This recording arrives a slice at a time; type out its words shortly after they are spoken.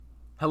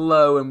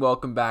Hello and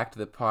welcome back to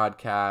the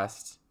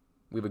podcast.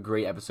 We have a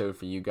great episode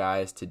for you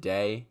guys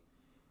today.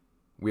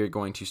 We are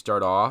going to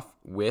start off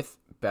with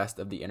Best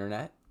of the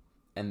Internet,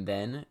 and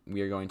then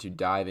we are going to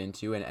dive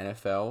into an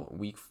NFL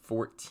Week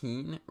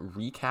 14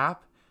 recap,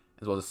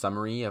 as well as a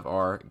summary of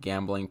our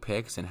gambling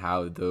picks and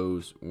how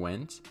those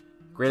went.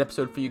 Great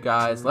episode for you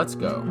guys. Let's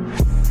go.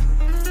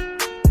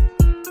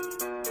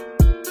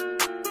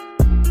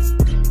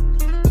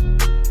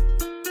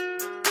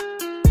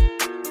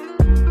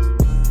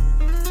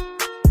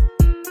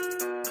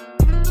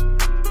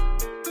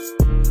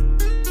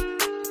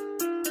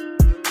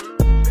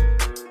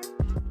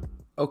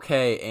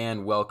 Okay,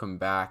 and welcome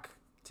back.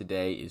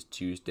 Today is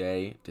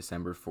Tuesday,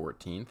 December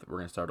 14th. We're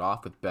going to start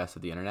off with Best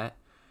of the Internet.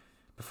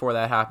 Before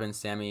that happens,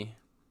 Sammy,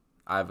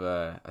 I have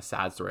a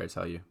sad story to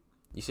tell you.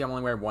 You see I'm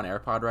only wearing one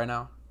AirPod right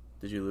now?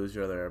 Did you lose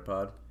your other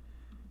AirPod?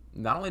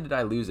 Not only did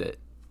I lose it,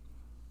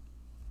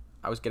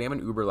 I was getting up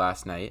an Uber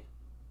last night.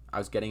 I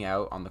was getting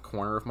out on the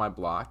corner of my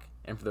block.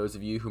 And for those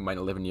of you who might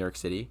not live in New York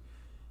City,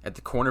 at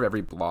the corner of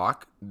every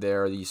block,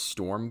 there are these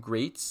storm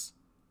grates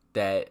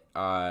that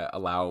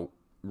allow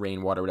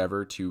rainwater,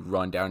 whatever, to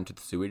run down into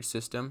the sewage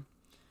system.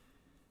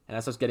 And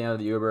as I was getting out of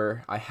the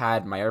Uber, I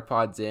had my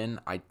AirPods in.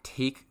 I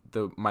take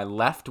my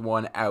left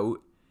one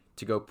out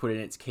to go put it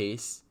in its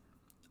case.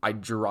 I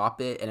drop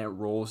it and it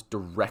rolls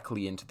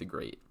directly into the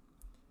grate.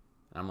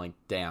 And I'm like,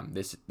 damn,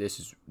 this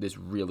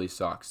really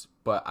sucks,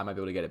 but I might be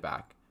able to get it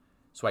back.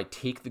 So I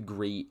take the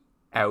grate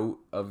out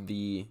of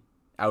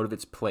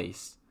its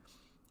place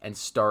and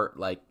start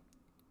like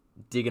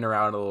digging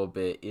around a little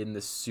bit in the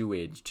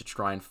sewage to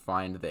try and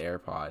find the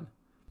AirPod.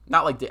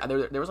 Not like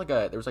there was like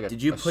a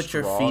Did you put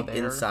your feet there.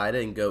 inside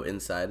it and go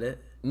inside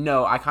it?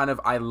 No,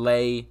 I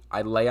lay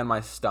on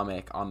my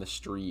stomach on the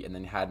street and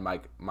then had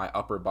my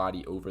upper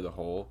body over the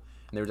hole.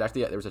 And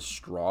there was a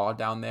straw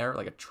down there,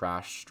 like a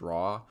trash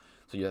straw.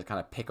 So you just kind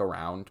of pick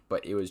around,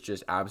 but it was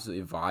just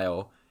absolutely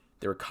vile.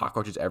 There were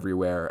cockroaches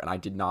everywhere, and I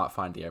did not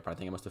find the AirPod. I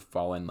think it must have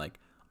fallen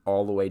like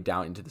all the way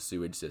down into the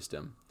sewage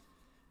system.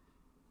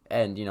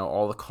 And you know,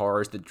 all the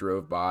cars that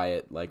drove by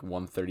at like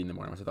 1:30 in the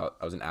morning, I thought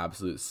I was an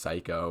absolute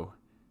psycho.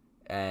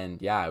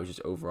 And yeah, it was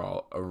just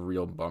overall a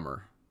real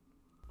bummer.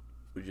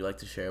 Would you like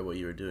to share what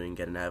you were doing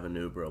getting out of an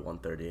Uber at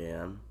 1:30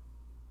 a.m.?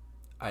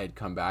 I had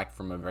come back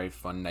from a very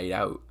fun night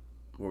out.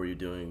 What were you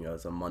doing? It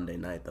was a Monday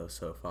night that was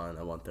so fun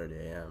at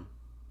 1:30 a.m.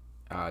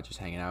 Just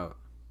hanging out.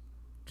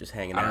 Just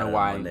hanging out. I don't know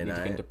why I Monday need night.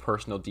 to get into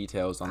personal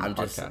details on the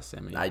podcast,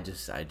 Sammy. I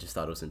just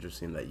thought it was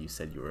interesting that you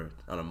said you were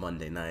on a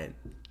Monday night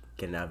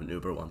getting out of an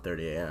Uber at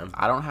 1:30 a.m.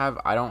 I don't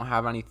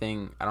have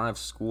anything. I don't have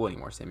school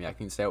anymore, Sammy. I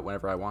can stay out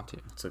whenever I want to.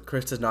 So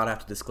Chris does not have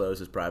to disclose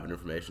his private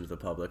information to the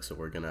public, so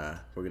we're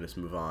gonna just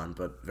move on.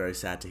 But very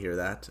sad to hear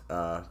that.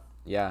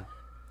 Yeah.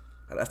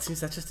 That's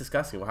just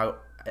disgusting.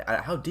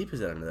 How deep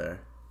is it under there?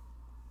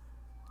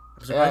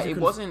 I'm surprised it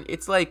wasn't.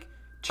 It's like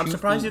 2 I'm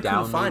surprised feet you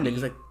couldn't down, find maybe. it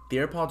because like the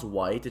AirPod's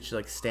white. It should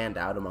like stand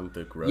out among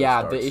the gross.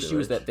 Yeah, dark the issue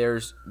is sewage. that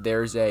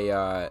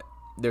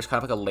there's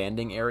kind of like a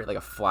landing area, like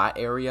a flat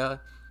area,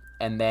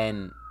 and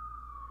then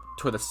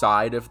to the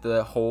side of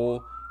the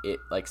hole, it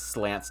like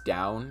slants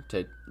down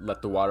to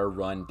let the water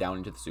run down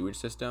into the sewage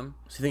system.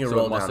 So you think it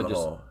rolled down the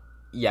hole?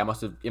 Yeah, it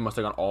must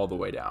have gone all the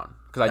way down.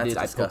 Because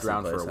I poked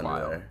around for a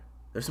while.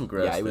 There's some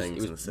gross things it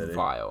was in the city.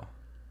 Vile.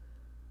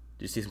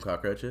 Did you see some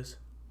cockroaches?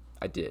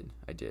 I did.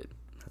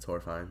 That's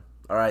horrifying.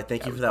 All right,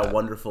 thank you for that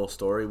wonderful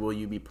story. Will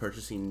you be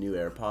purchasing new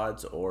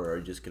AirPods, or are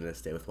you just gonna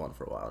stay with one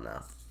for a while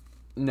now?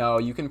 No,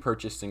 you can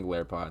purchase single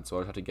AirPods, so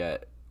I'll have to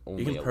get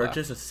only. You can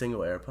purchase a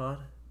single AirPod?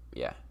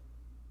 Yeah.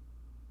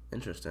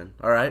 Interesting.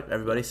 All right,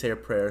 everybody say your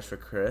prayers for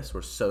Chris.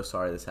 We're so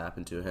sorry this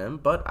happened to him,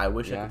 but I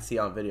wish I could see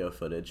on video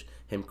footage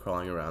him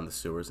crawling around the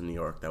sewers in New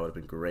York. That would have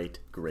been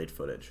great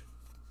footage.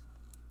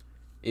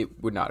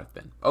 It would not have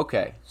been.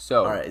 Okay,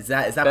 so all right, is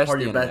that part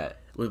of your best?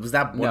 Was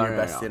that one of your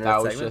best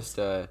internet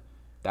segments?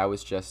 That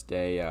was just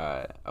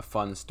a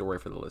fun story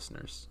for the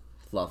listeners.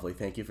 Lovely.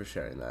 Thank you for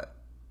sharing that.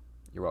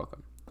 You're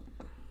welcome.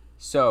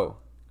 So,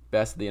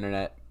 Best of the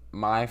Internet.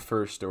 My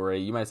first story.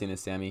 You might have seen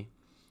this, Sammy.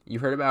 You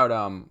heard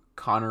about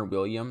Connor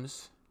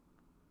Williams?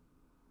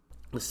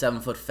 The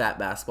 7-foot fat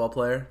basketball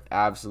player?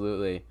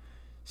 Absolutely.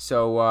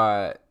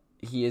 So,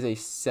 he is a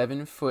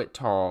 7 foot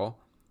tall,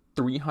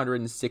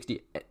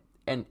 360,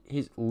 and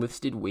his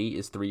listed weight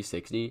is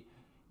 360.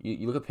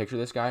 You look at a picture of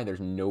this guy, there's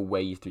no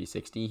way he's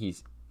 360.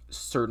 He's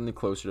certainly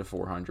closer to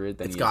 400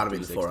 than it's he got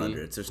is to be the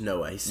 400s. There's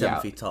no way. He's 7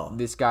 feet tall.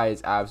 This guy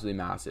is absolutely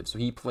massive. So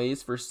he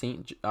plays for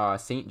St.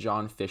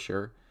 John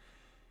Fisher,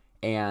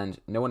 and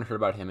no one heard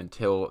about him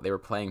until they were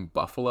playing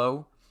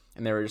Buffalo,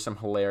 and there were just some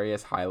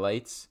hilarious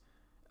highlights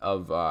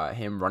of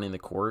him running the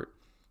court.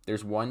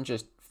 There's one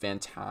just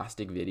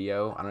fantastic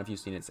video. I don't know if you've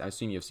seen it. I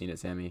assume you've seen it,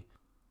 Sammy,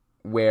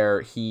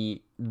 where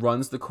he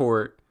runs the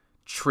court,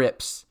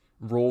 trips,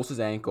 rolls his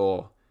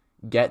ankle,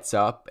 gets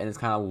up, and is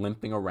kind of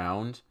limping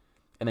around,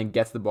 and then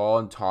gets the ball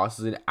and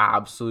tosses an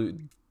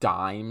absolute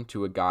dime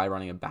to a guy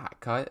running a back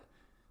cut.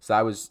 So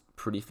that was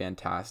pretty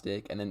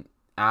fantastic. And then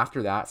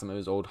after that, some of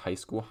his old high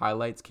school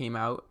highlights came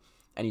out,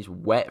 and he's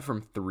wet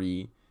from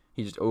three.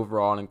 He's just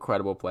overall an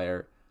incredible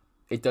player.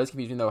 it does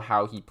confuse me though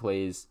how he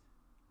plays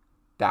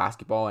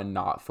basketball and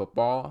not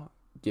football,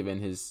 given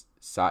his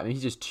size. I mean,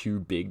 he's just too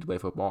big to play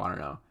football. I don't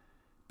know,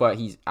 but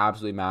he's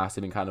absolutely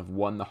massive and kind of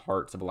won the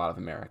hearts of a lot of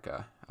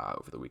America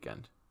over the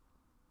weekend.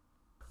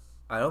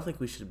 I don't think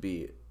we should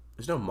be.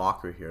 There's no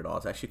mockery here at all.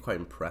 It's actually quite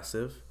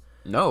impressive.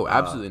 No,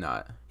 absolutely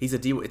not. He's a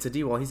D1. It's a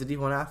D1. He's a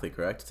D1 athlete,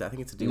 correct? I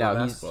think it's a D1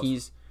 basketball. No,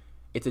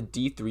 it's a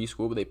D3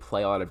 school, but they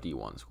play a lot of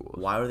D1 schools.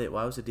 Why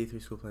was a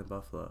D3 school playing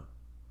Buffalo?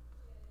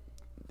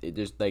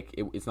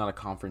 It's not a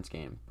conference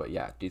game, but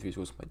yeah, D3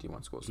 schools play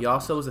D1 schools. He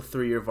also was a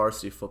 3-year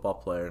varsity football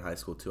player in high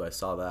school too. I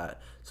saw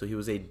that. So he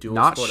was a dual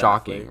not sport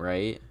shocking, athlete.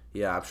 Right?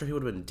 Yeah, I'm sure he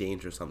would have been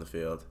dangerous on the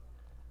field.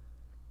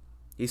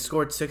 He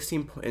scored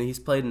 16 and he's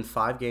played in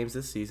 5 games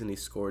this season. He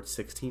scored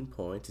 16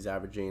 points. He's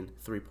averaging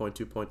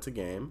 3.2 points a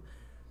game.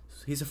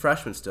 He's a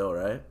freshman still,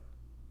 right?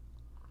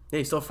 Yeah,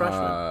 he's still a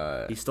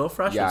freshman. He's still a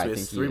freshman, yeah, so he I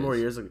has think 3 he more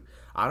is. years.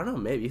 I don't know.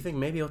 Maybe you think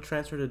maybe he'll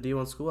transfer to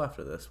D1 school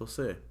after this. We'll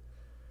see.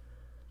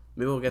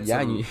 Maybe we'll get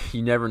some. Yeah,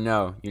 you never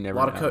know. You never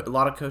know. A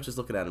lot of coaches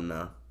looking at him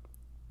now.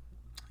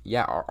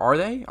 Yeah, are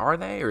they? Are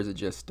they? Or is it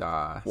just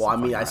Well, I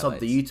mean, I saw the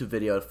YouTube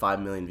video at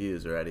 5 million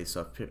views already,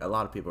 so a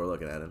lot of people are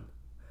looking at him.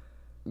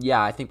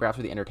 Yeah, I think perhaps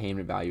with the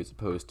entertainment value as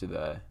opposed to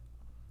the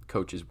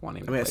coaches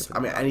wanting to play for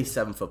them. Any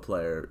 7-foot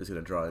player is going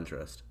to draw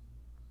interest.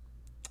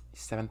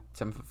 7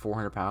 foot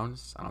 400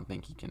 pounds. I don't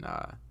think he can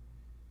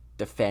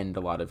defend a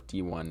lot of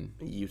D1.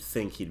 You'd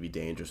think he'd be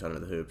dangerous under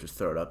the hoop. Just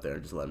throw it up there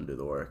and just let him do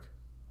the work.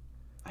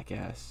 I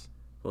guess.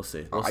 We'll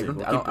see. I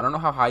don't know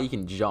how high he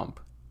can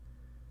jump.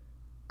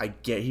 He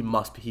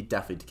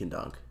definitely can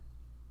dunk.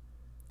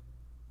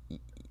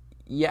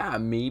 Yeah,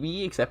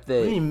 maybe, except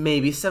that... I mean,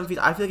 maybe 7 feet.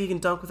 I feel like he can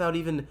dunk without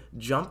even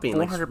jumping.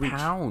 400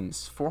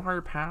 pounds.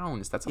 400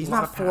 pounds. That's a He's lot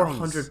not of pounds.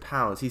 400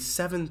 pounds. He's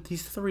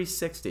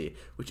 360,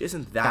 which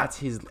isn't that... That's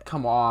his...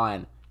 Come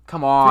on.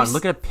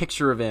 Look at a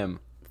picture of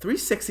him.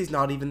 360 is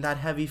not even that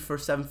heavy for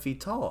 7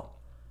 feet tall.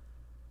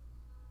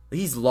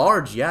 He's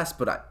large, yes,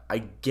 but I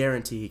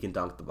guarantee he can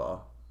dunk the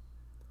ball.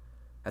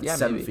 At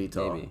 7 feet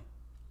tall.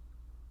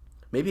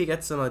 Maybe he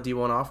gets some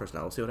D1 offers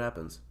now. We'll see what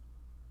happens.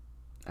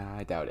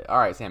 I doubt it. All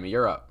right, Sammy,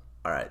 you're up.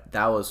 All right,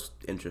 that was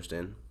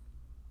interesting.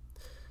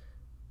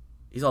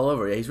 He's all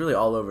over. Yeah, he's really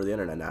all over the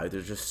internet now.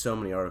 There's just so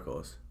many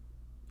articles.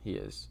 He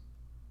is.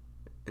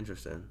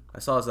 Interesting. I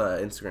saw his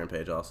Instagram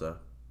page also.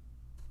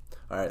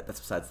 All right, that's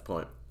besides the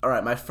point. All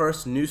right, my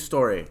first news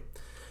story.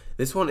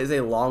 This one is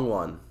a long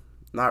one.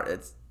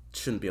 It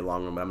shouldn't be a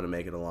long one, but I'm going to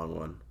make it a long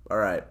one. All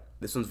right,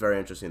 this one's very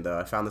interesting, though.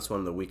 I found this one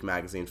in the Week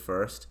magazine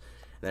first,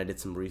 and I did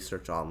some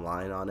research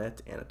online on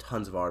it, and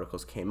tons of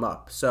articles came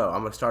up. So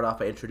I'm going to start off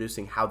by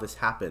introducing how this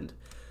happened.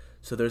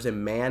 So there's a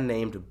man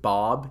named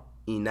Bob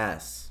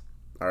Innes,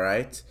 all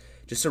right?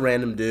 Just a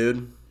random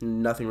dude,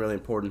 nothing really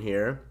important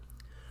here.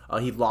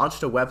 He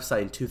launched a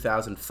website in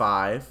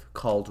 2005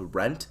 called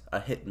Rent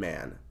a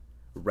Hitman.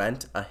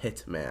 Rent a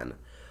Hitman.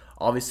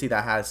 Obviously,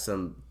 that has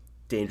some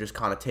dangerous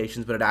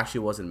connotations, but it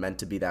actually wasn't meant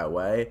to be that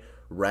way.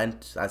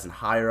 Rent, as in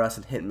hire us,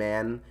 and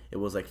Hitman, it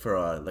was like for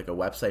a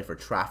website for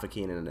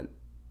trafficking and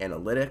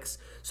analytics.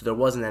 So there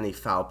wasn't any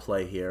foul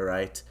play here,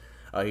 right?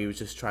 He was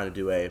just trying to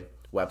do a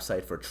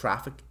website for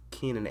trafficking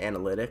and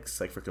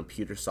analytics, like for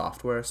computer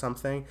software or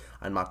something.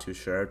 I'm not too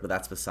sure, but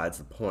that's besides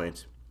the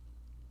point.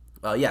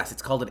 Yes,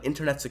 it's called an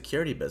internet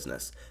security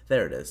business.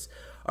 There it is.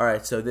 All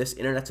right, so this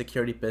internet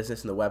security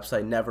business and the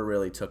website never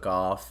really took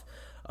off,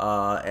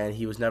 and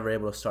he was never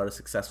able to start a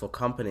successful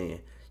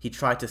company. He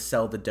tried to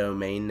sell the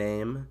domain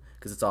name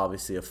because it's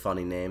obviously a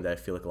funny name that I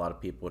feel like a lot of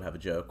people would have a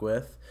joke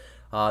with.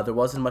 There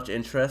wasn't much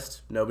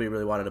interest. Nobody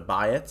really wanted to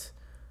buy it.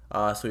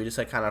 So he just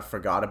kind of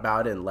forgot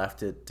about it and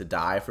left it to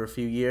die for a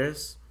few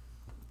years.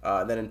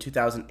 Then in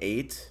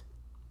 2008,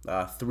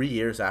 3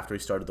 years after he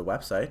started the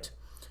website,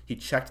 he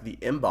checked the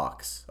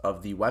inbox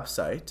of the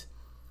website,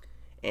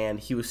 and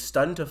he was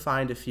stunned to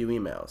find a few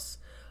emails.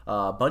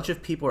 A bunch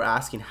of people were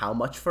asking how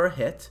much for a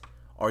hit.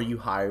 Are you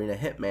hiring a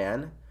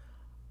hitman?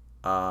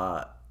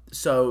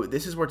 So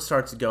this is where it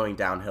starts going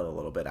downhill a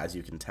little bit, as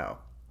you can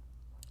tell.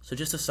 So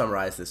just to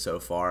summarize this so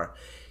far,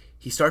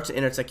 he starts an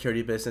internet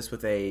security business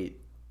with a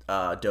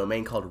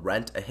domain called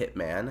Rent a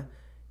Hitman.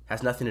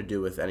 Has nothing to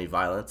do with any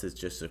violence. It's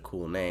just a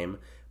cool name.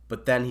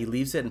 But then he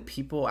leaves it, and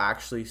people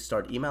actually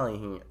start emailing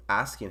him,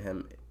 asking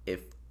him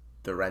if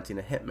they're renting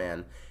a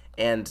hitman.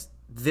 And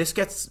this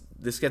gets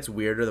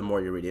weirder the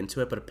more you read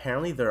into it. But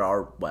apparently there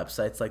are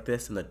websites like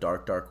this in the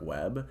dark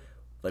web,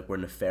 like where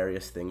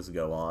nefarious things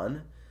go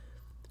on.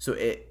 So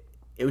it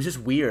was just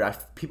weird.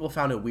 People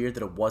found it weird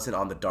that it wasn't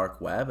on the dark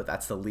web. But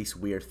that's the least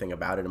weird thing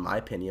about it, in my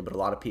opinion. But a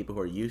lot of people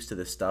who are used to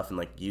this stuff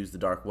and use the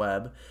dark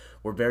web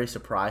were very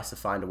surprised to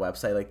find a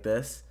website like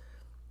this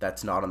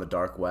that's not on the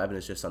dark web and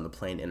it's just on the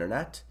plain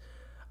internet.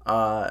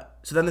 So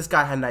then this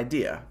guy had an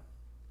idea.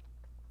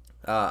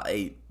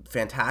 A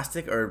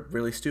fantastic or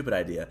really stupid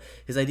idea.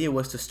 His idea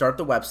was to start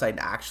the website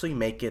and actually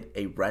make it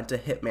a Rent a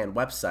Hitman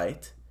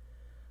website,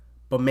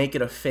 but make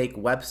it a fake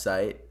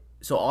website.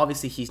 So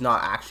obviously he's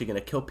not actually going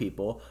to kill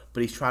people,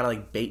 but he's trying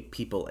to bait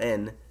people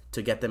in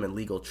to get them in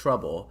legal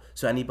trouble.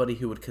 So anybody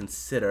who would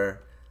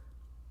consider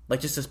like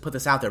just to put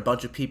this out there, a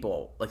bunch of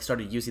people like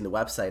started using the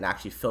website and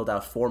actually filled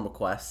out form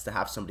requests to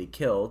have somebody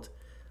killed,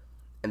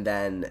 and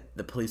then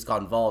the police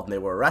got involved and they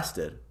were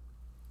arrested.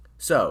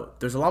 So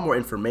there's a lot more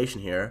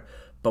information here,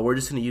 but we're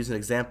just going to use an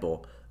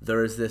example.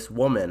 There is this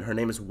woman, her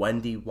name is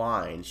Wendy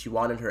Wine. She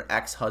wanted her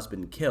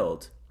ex-husband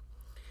killed,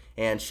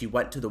 and she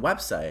went to the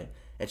website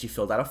and she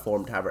filled out a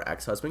form to have her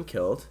ex-husband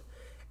killed,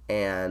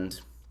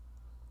 and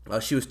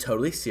she was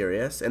totally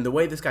serious. And the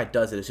way this guy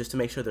does it is just to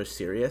make sure they're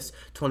serious.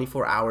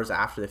 24 hours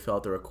after they fill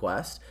out the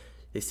request,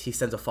 he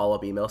sends a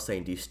follow-up email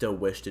saying, do you still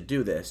wish to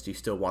do this? Do you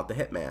still want the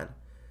hitman?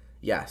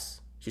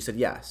 Yes. She said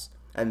yes.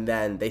 And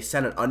then they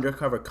sent an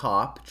undercover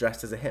cop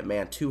dressed as a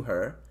hitman to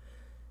her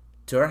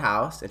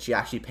house, and she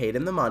actually paid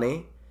him the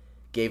money,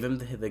 gave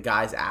him the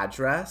guy's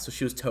address. So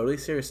she was totally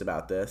serious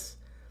about this.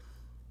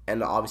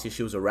 And obviously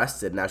she was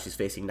arrested. Now she's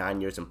facing 9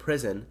 years in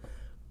prison.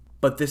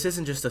 But this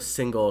isn't just a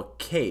single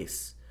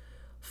case.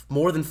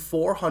 More than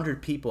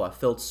 400 people have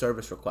filled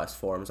service request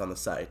forms on the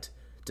site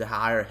to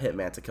hire a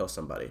hitman to kill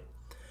somebody.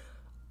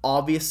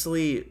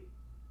 Obviously,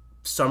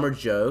 some are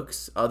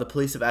jokes. The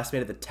police have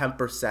estimated that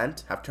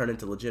 10% have turned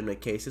into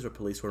legitimate cases where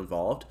police were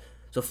involved.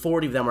 So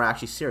 40 of them were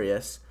actually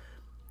serious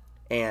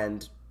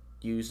and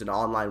used an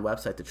online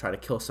website to try to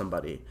kill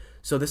somebody.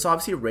 So this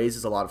obviously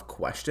raises a lot of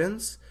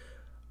questions.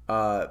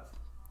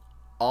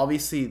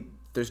 Obviously,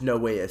 there's no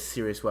way a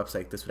serious website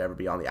like this would ever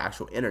be on the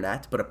actual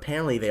internet, but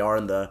apparently they are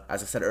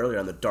as I said earlier,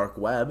 on the dark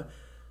web.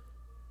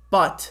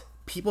 But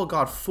people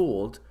got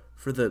fooled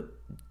for the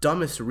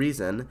dumbest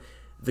reason.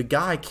 The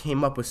guy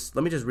came up with,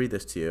 let me just read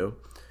this to you.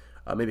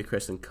 Maybe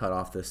Chris can cut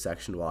off this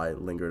section while I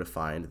linger to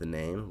find the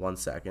name. One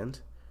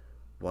second.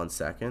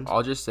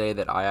 I'll just say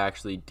that I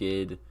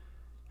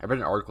read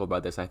an article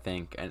about this, I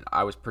think, and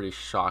I was pretty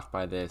shocked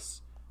by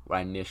this when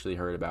I initially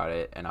heard about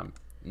it, and I'm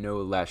no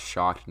less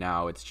shocked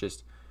now. It's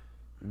just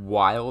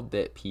wild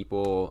that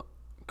people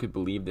could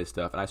believe this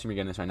stuff. And I assume you're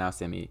getting this right now,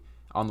 Sammy.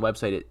 On the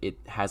website, it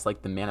has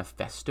like the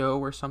manifesto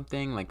or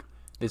something, like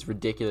this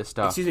ridiculous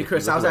stuff. Excuse me,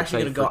 Chris. I was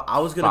actually gonna go. I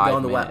was gonna go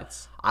on the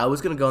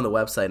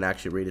website and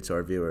actually read it to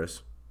our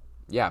viewers.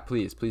 Yeah,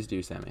 please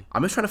do, Sammy.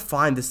 I'm just trying to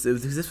find this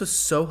because this was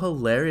so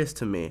hilarious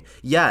to me.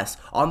 Yes,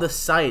 on the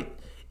site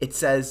it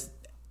says,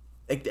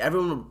 like,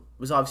 everyone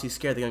was obviously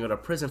scared they're gonna go to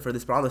prison for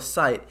this, but on the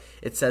site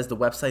it says the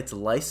website's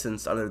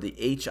licensed under the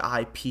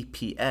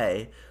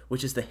HIPPA,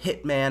 which is the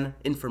Hitman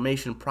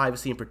Information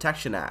Privacy and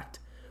Protection Act,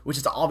 which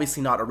is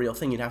obviously not a real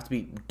thing. You'd have to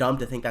be dumb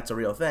to think that's a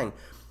real thing.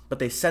 But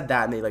they said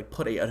that, and they like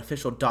put an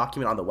official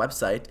document on the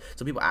website,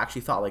 so people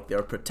actually thought like they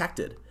were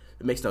protected.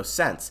 It makes no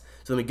sense.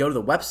 So then we go to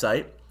the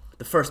website.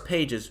 The first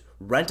page is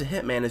Rent a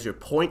Hitman is your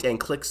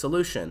point-and-click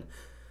solution.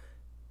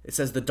 It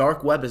says the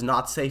dark web is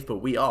not safe, but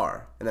we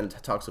are. And then it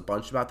talks a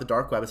bunch about the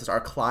dark web. It says our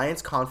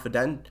clients'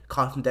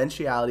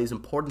 confidentiality is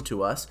important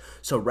to us,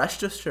 so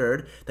rest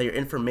assured that your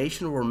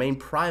information will remain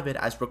private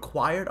as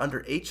required under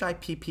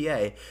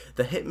HIPPA,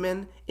 the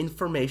Hitman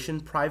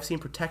Information Privacy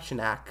and Protection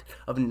Act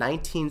of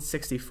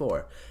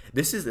 1964.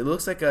 It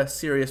looks like a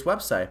serious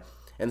website.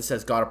 And it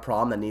says, got a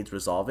problem that needs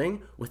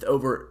resolving? With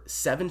over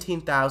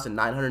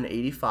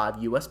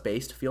 17,985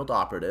 US-based field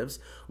operatives,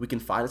 we can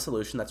find a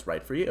solution that's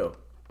right for you.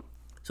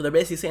 So they're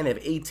basically saying they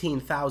have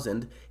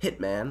 18,000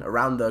 hitmen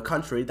around the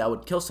country that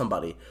would kill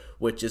somebody,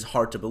 which is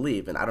hard to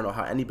believe, and I don't know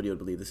how anybody would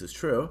believe this is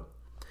true.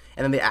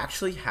 And then they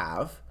actually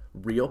have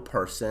real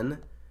person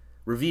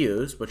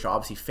reviews, which are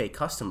obviously fake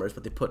customers,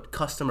 but they put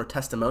customer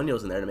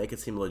testimonials in there to make it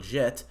seem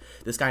legit.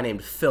 This guy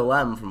named Phil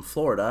M. from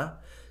Florida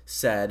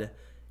said,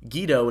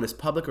 Guido and his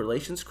public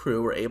relations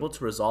crew were able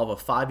to resolve a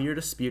 5-year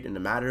dispute in a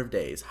matter of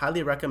days.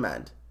 Highly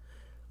recommend.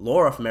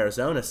 Laura from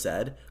Arizona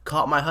said,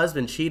 caught my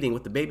husband cheating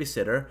with the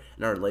babysitter,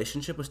 and our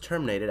relationship was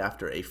terminated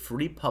after a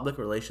free public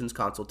relations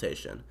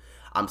consultation.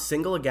 I'm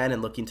single again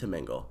and looking to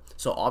mingle.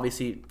 So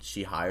obviously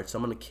she hired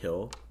someone to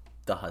kill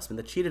the husband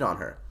that cheated on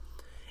her.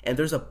 And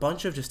there's a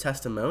bunch of just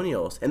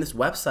testimonials. And this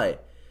website,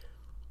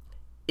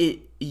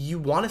 you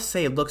want to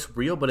say it looks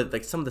real, but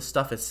like some of the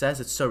stuff it says,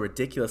 it's so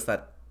ridiculous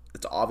that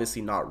it's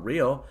obviously not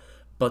real.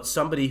 But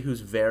somebody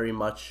who's very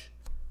much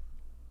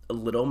a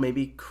little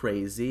maybe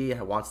crazy,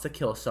 wants to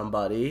kill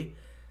somebody,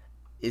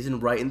 isn't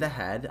right in the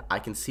head. I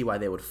can see why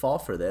they would fall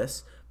for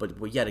this.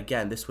 But yet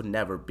again, this would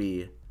never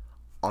be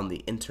on the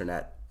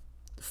internet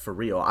for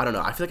real. I don't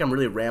know. I feel like I'm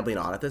really rambling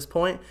on at this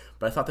point,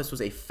 but I thought this was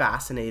a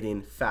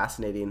fascinating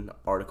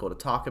article to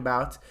talk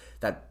about,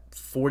 that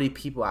 40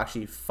 people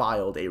actually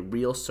filed a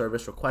real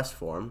service request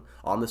form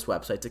on this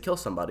website to kill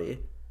somebody.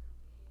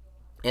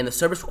 And the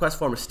service request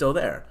form is still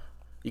there.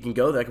 You can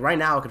go, like right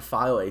now, I could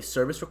file a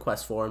service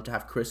request form to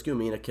have Chris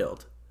Gumina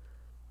killed.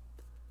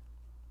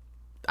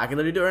 I can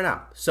literally do it right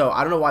now. So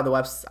I don't know why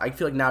I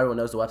feel like now everyone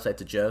knows the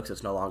website's a joke, so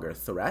it's no longer a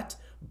threat.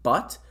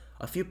 But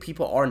a few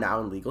people are now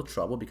in legal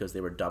trouble because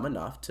they were dumb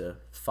enough to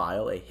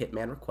file a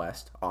hitman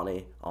request on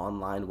a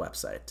online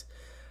website.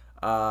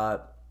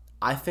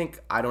 I think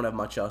I don't have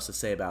much else to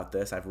say about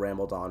this. I've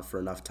rambled on for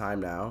enough time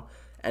now.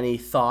 Any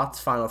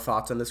final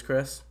thoughts on this,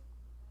 Chris?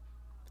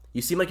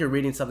 You seem like you're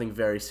reading something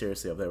very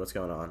seriously over there. What's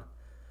going on?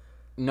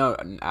 No,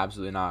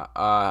 absolutely not.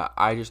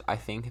 I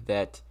think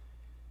that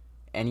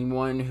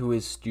anyone who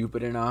is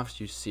stupid enough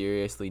to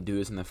seriously do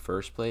this in the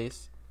first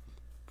place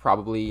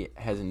probably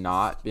has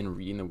not been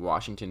reading the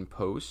Washington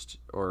Post,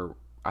 or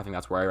I think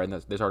that's where I read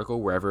this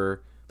article,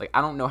 wherever. Like,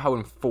 I don't know how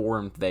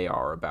informed they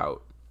are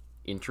about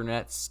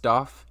internet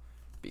stuff,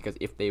 because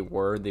if they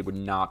were, they would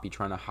not be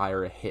trying to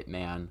hire a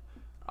hitman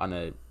on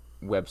a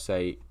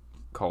website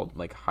called,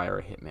 like,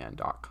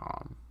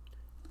 hireahitman.com.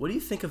 What do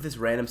you think of this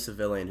random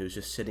civilian who's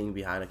just sitting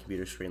behind a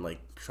computer screen,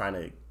 like, trying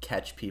to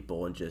catch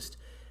people and just...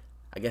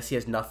 I guess he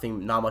has not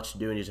much to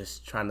do, and he's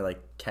just trying to,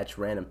 like, catch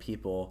random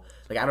people.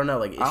 Like, I don't know.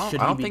 Like, I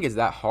don't think it's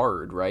that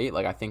hard, right?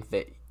 Like, I think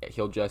that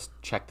he'll just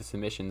check the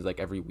submissions, like,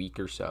 every week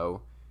or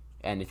so,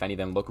 and if any of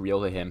them look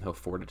real to him, he'll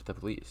forward it to the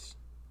police.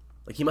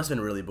 Like, he must have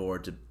been really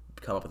bored to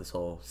come up with this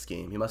whole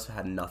scheme. He must have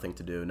had nothing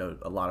to do,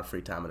 a lot of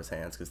free time on his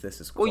hands, because this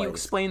is quite... Well, you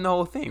explained the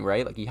whole thing,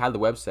 right? Like, he had the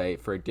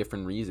website for a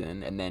different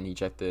reason, and then he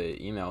checked the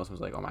emails and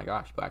was like, oh my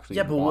gosh, people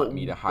actually want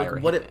me to hire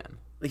a hitman.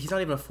 Like, he's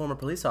not even a former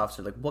police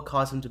officer. Like, what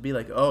caused him to be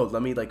like, oh,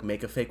 let me, like,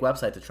 make a fake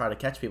website to try to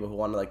catch people who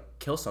want to, like,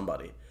 kill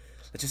somebody?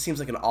 It just seems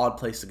like an odd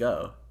place to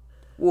go.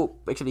 Well,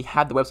 actually, he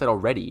had the website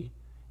already,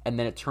 and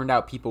then it turned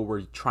out people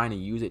were trying to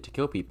use it to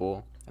kill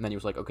people, and then he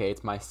was like, okay,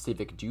 it's my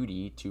civic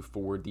duty to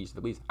forward these to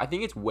the police. I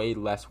think it's way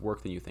less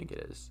work than you think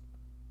it is.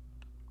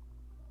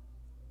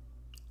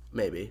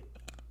 Maybe.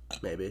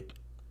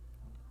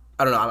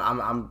 I don't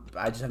know.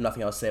 I just have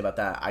nothing else to say about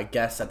that. I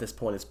guess at this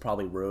point it's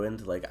probably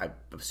ruined. Like, I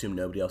assume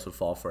nobody else would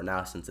fall for it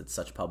now since it's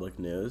such public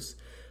news.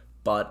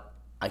 But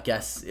I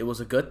guess it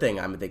was a good thing.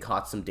 I mean, they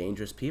caught some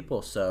dangerous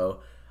people, so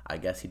I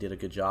guess he did a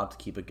good job to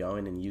keep it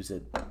going and use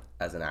it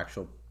as an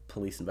actual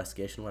police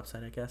investigation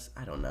website, I guess.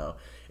 I don't know.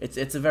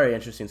 It's a very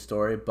interesting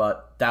story,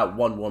 but that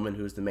one woman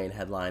who's the main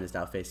headline is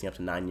now facing up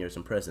to 9 years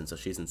in prison, so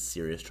she's in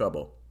serious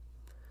trouble.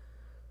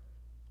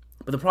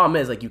 But the problem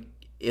is, like,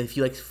 if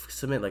you, like,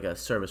 submit, like, a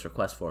service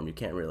request form, you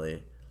can't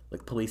really,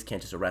 like, police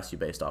can't just arrest you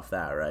based off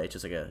that, right? It's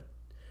just like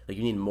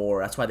you need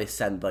more. That's why they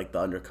send, like, the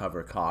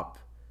undercover cop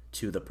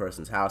to the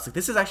person's house. Like,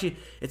 this is actually,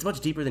 it's much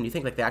deeper than you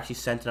think. Like, they actually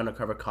sent an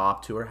undercover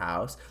cop to her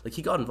house. Like,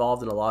 he got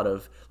involved in a lot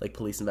of, like,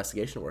 police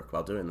investigation work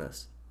while doing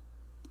this.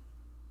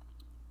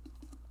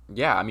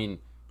 Yeah, I mean,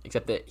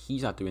 except that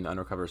he's not doing the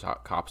undercover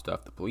cop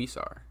stuff, the police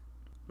are.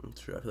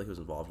 That's true. I feel like he was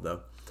involved, though.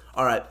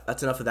 All right,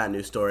 that's enough of that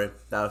news story.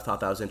 I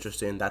thought that was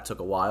interesting. That took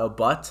a while,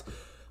 but...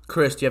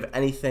 Chris, do you have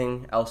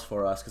anything else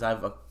for us? Because I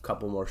have a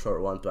couple more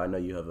short ones, but I know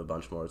you have a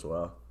bunch more as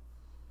well.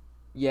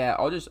 Yeah,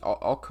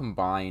 I'll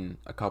combine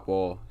a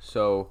couple.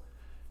 So,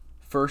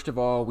 first of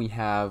all, we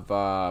have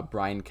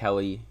Brian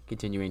Kelly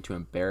continuing to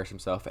embarrass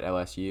himself at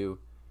LSU.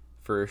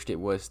 First, it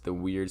was the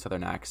weird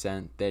Southern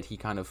accent that he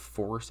kind of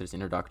forced at his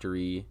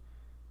introductory,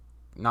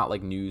 not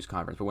like news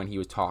conference, but when he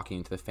was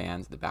talking to the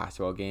fans at the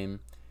basketball game.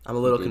 I'm a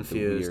little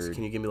confused.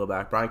 Can you give me a little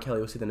back? Brian Kelly,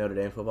 was he the Notre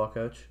Dame football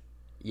coach?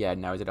 Yeah,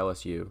 now he's at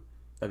LSU.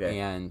 Okay.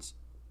 And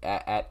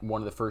at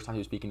one of the first times he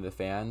was speaking to the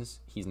fans,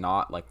 he's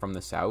not, like, from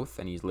the South,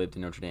 and he's lived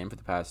in Notre Dame for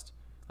the past,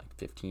 like,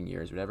 15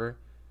 years or whatever.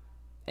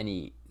 And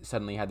he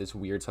suddenly had this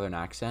weird Southern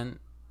accent,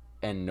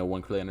 and no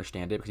one could really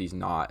understand it because he's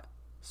not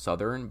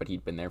Southern, but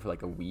he'd been there for,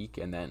 like, a week,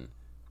 and then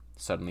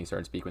suddenly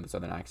started speaking with a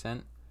Southern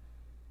accent.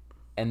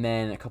 And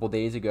then a couple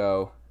days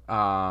ago,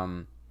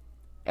 LSU,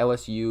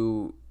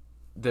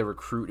 the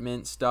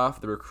recruitment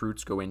stuff, the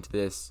recruits go into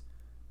this,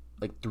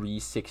 like,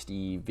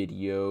 360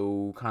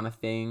 video kind of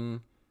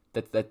thing.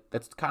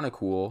 That's kind of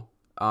cool.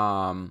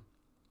 But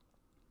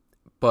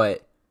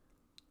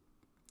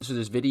so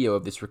there's video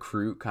of this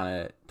recruit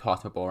kind of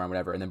tossing a ball around,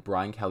 whatever, and then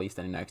Brian Kelly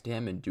standing next to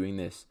him and doing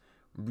this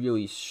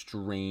really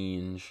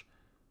strange,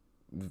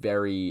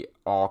 very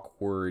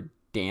awkward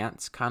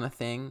dance kind of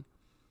thing.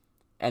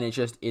 And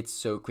it's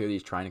so clearly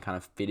he's trying to kind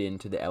of fit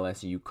into the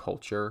LSU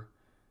culture,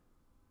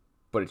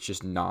 but it's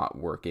just not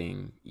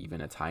working even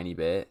a tiny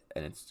bit,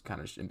 and it's kind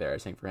of just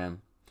embarrassing for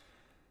him.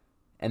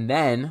 And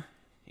then,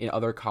 in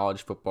other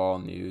college football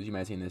news, you might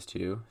have seen this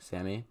too,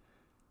 Sammy,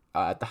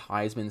 at the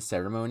Heisman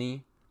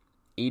ceremony,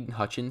 Aiden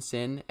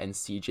Hutchinson and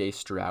C.J.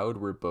 Stroud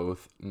were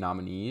both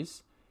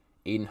nominees.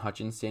 Aiden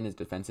Hutchinson is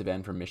defensive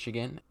end from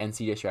Michigan, and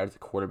C.J. Stroud is the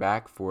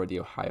quarterback for the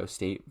Ohio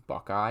State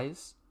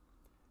Buckeyes.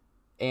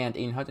 And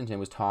Aiden Hutchinson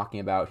was talking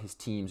about his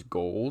team's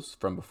goals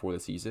from before the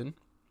season.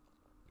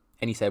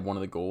 And he said one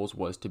of the goals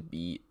was to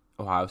beat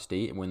Ohio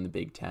State and win the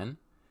Big Ten,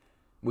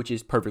 which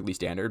is perfectly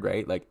standard,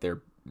 right? Like,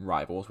 they're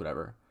rivals,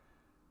 whatever.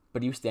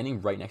 But he was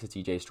standing right next to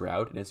C.J.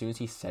 Stroud, and as soon as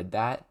he said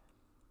that,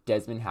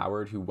 Desmond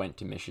Howard, who went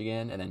to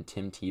Michigan, and then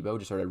Tim Tebow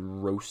just started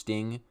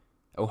roasting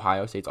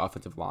Ohio State's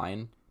offensive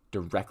line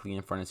directly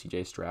in front of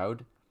C.J.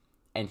 Stroud.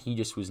 And he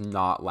just was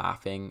not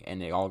laughing,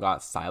 and it all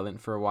got silent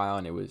for a while,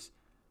 and it was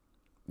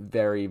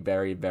very,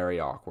 very, very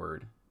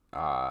awkward.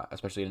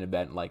 Especially in an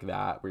event like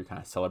that where you're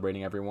kind of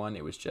celebrating everyone.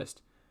 It was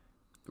just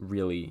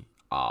really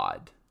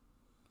odd.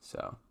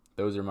 So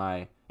those are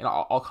my... And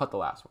I'll cut the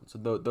last one. So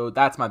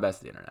that's my best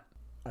of the internet.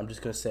 I'm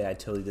just going to say I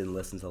totally didn't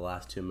listen to the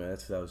last 2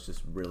 minutes because I was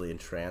just really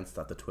entranced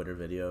at the Twitter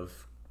video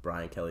of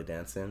Brian Kelly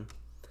dancing.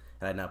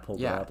 And I now pulled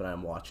it up and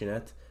I'm watching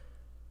it.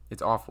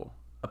 It's awful.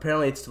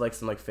 Apparently it's like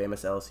some like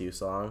famous LSU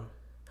song.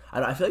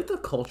 I feel like the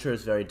culture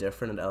is very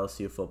different in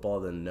LSU football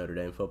than Notre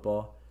Dame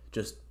football.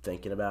 Just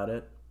thinking about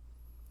it,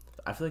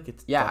 I feel like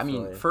it's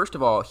definitely... first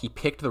of all, he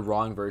picked the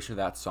wrong version of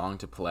that song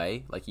to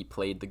play. Like, he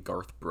played the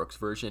Garth Brooks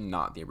version,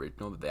 not the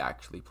original that they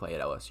actually play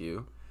at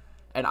LSU.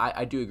 And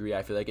I do agree.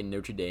 I feel like in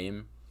Notre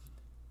Dame,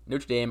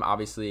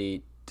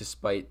 obviously,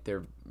 despite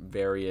their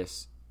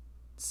various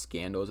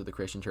scandals with the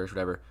Christian church,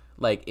 whatever,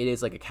 like, it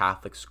is like a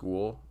Catholic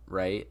school,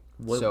 right?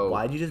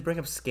 Why did you just bring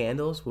up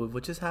scandals?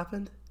 What just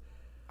happened?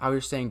 I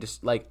was saying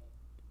just, like,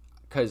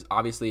 because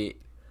obviously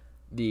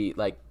the,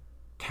 like,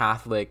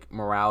 Catholic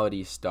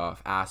morality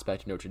stuff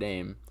aspect of Notre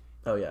Dame,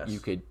 oh yes, you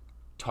could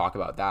talk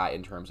about that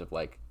in terms of,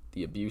 like,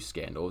 the abuse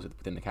scandals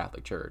within the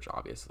Catholic Church,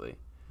 obviously.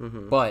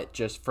 Mm-hmm. But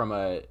just from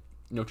a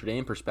Notre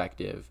Dame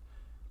perspective,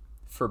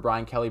 for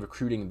Brian Kelly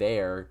recruiting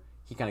there,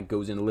 he kind of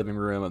goes in the living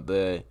room of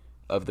the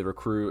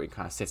recruit and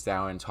kind of sits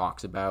down and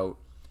talks about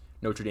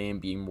Notre Dame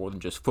being more than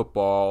just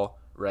football,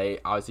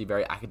 right? Obviously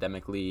very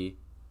academically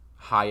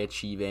high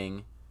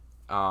achieving,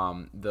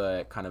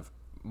 the kind of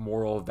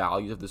moral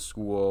values of the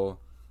school,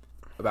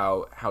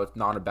 about how it's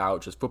not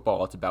about just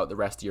football, it's about the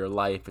rest of your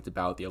life, it's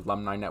about the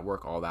alumni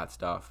network, all that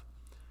stuff.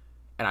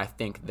 And I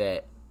think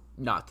that,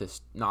 not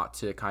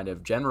to kind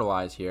of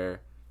generalize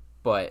here,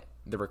 but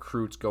the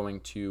recruits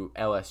going to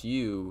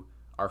LSU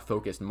are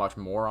focused much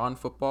more on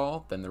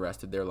football than the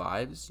rest of their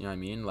lives. You know what I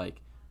mean?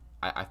 Like,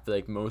 I feel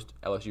like most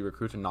LSU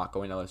recruits are not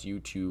going to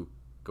LSU to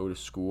go to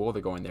school.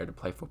 They're going there to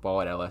play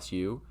football at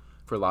LSU.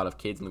 For a lot of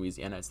kids in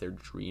Louisiana, it's their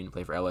dream to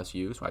play for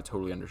LSU, so I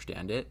totally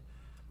understand it.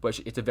 But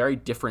it's a very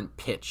different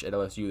pitch at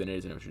LSU than it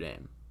is in Notre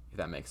Dame, if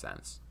that makes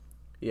sense.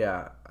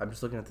 Yeah, I'm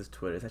just looking at this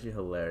Twitter. It's actually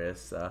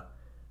hilarious.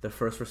 The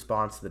first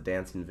response to the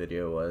dancing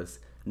video was,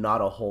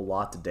 "Not a whole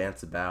lot to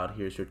dance about.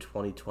 Here's your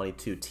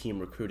 2022 team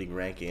recruiting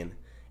ranking."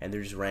 And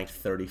they're just ranked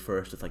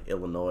 31st with, like,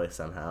 Illinois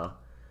somehow.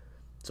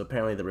 So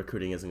apparently the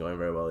recruiting isn't going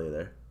very well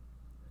either.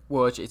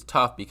 Well, it's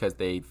tough because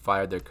they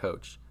fired their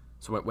coach.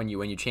 So when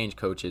you change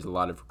coaches, a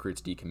lot of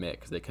recruits decommit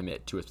because they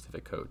commit to a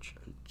specific coach.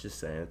 Just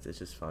saying, it's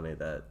just funny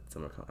that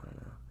some are, I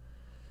don't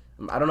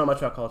know. I don't know much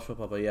about college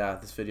football, but yeah,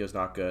 this video is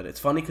not good. It's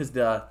funny because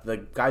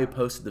the guy who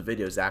posted the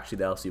video is actually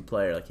the LSU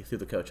player. Like, he threw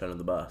the coach under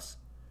the bus.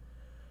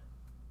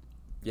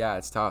 Yeah,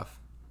 it's tough.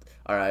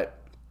 All right.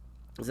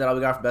 Is that all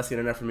we got for Best of the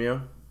Internet from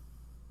you?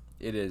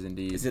 It is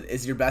indeed.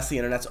 Is your Best of the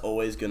Internet's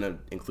always going to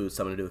include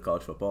something to do with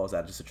college football? Is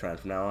that just a trend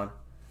from now on?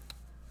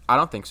 I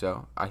don't think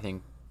so. I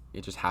think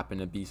it just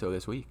happened to be so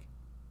this week.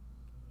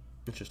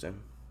 Interesting.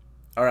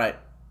 All right.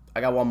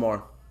 I got one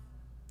more.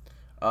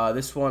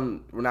 This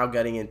one, we're now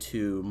getting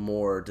into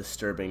more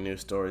disturbing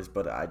news stories,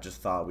 but I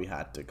just thought we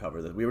had to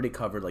cover this. We already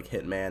covered, like,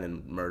 hitman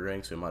and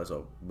murdering, so we might as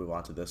well move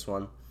on to this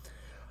one.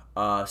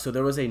 So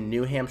there was a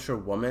New Hampshire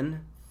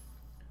woman.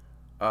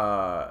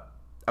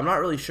 I'm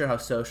not really sure how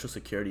Social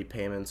Security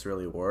payments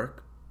really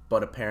work,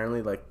 but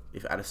apparently, like,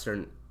 if at a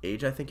certain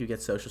age, I think you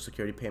get Social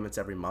Security payments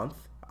every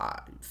month.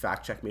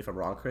 Fact check me if I'm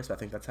wrong, Chris, but I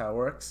think that's how it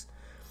works.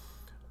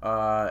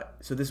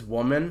 So this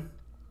woman,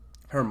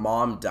 her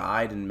mom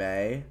died in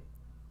May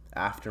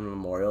after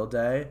Memorial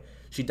Day.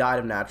 She died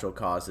of natural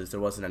causes. There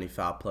wasn't any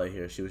foul play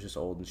here. She was just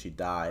old and she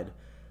died.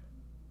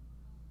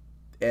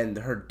 And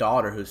her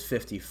daughter, who's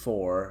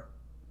 54,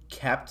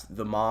 kept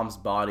the mom's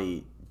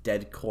body,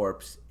 dead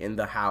corpse, in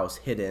the house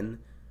hidden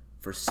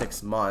for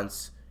 6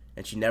 months,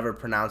 and she never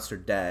pronounced her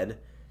dead,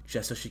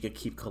 just so she could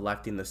keep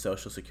collecting the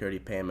Social Security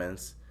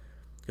payments.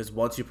 Because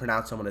once you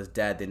pronounce someone as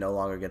dead, they no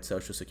longer get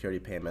Social Security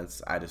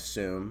payments, I'd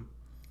assume.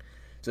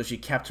 So she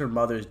kept her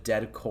mother's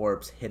dead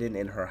corpse hidden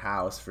in her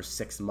house for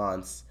 6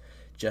 months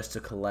just to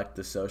collect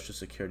the Social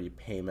Security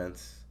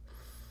payments.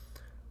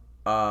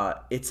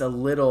 It's a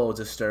little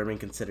disturbing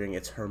considering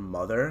it's her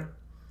mother,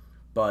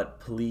 but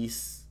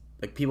police,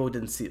 like, people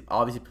didn't see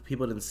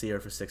her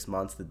for 6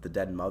 months, the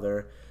dead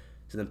mother.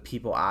 So then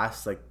people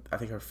asked, like, I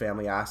think her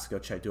family asked to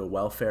go do a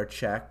welfare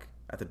check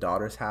at the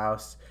daughter's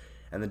house,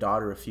 and the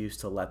daughter refused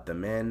to let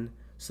them in.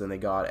 So then they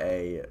got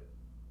a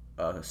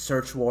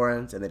search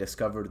warrant, and they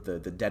discovered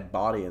the dead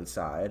body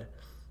inside.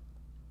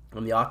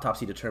 And the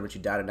autopsy determined she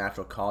died of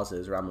natural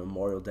causes around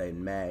Memorial Day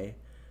in May.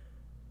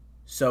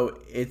 So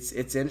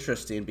it's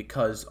interesting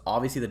because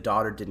obviously the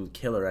daughter didn't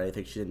kill her or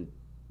anything. She didn't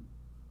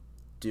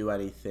do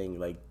anything,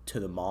 like, to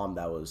the mom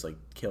that was, like,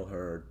 kill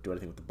her or do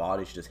anything with the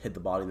body. She just hid the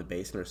body in the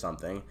basement or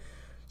something.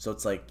 So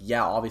it's like,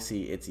 yeah,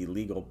 obviously it's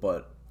illegal,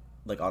 but,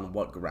 like, on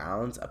what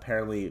grounds?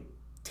 Apparently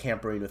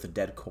tampering with a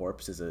dead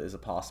corpse is a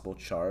possible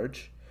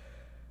charge.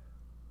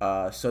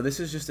 So this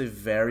is just a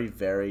very,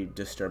 very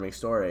disturbing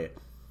story.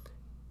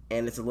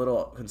 And it's a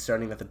little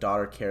concerning that the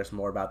daughter cares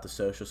more about the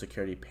Social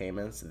Security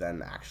payments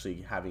than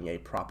actually having a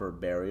proper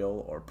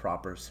burial or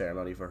proper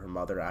ceremony for her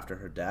mother after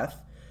her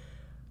death.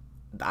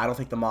 I don't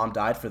think the mom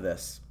died for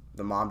this.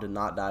 The mom did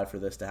not die for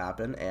this to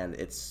happen, and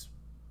it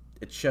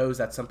shows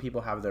that some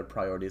people have their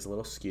priorities a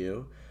little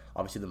skew.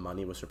 Obviously, the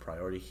money was her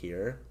priority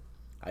here.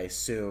 I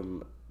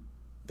assume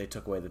they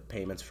took away the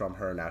payments from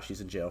her. Now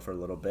she's in jail for a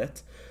little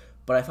bit.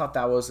 But I thought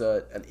that was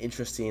an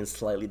interesting,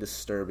 slightly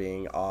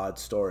disturbing, odd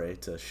story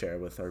to share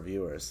with our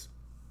viewers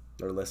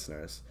or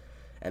listeners.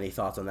 Any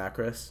thoughts on that,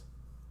 Chris?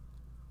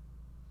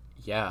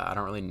 Yeah, I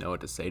don't really know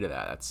what to say to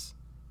that. That's,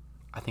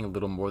 I think, a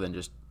little more than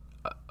just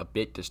a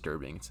bit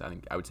disturbing. I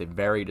think I would say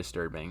very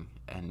disturbing,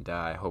 and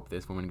I hope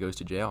this woman goes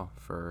to jail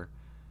for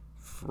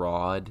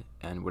fraud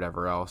and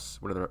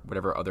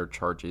whatever other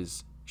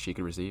charges she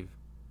could receive.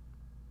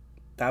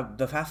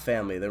 That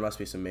family, there must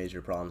be some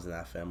major problems in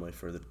that family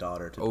for the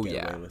daughter to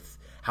get away with.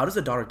 How does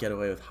the daughter get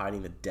away with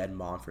hiding the dead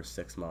mom for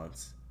 6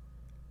 months?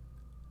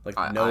 Like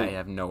I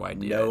have no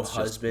idea. No it's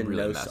husband,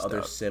 really no other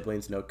up.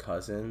 siblings, no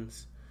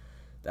cousins.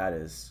 That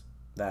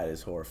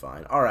is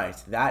horrifying. All right,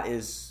 that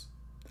is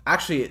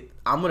actually.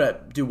 I'm gonna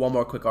do one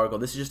more quick article.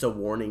 This is just a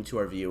warning to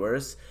our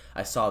viewers.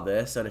 I saw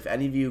this, and if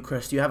any of you,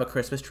 Chris, do you have a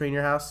Christmas tree in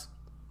your house?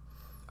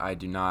 I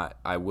do not.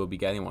 I will be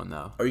getting one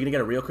though. Are you gonna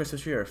get a real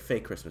Christmas tree or a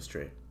fake Christmas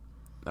tree?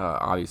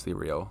 Obviously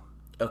real.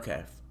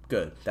 Okay,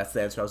 good. That's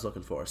the answer I was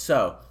looking for.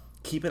 So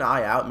keep an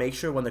eye out. Make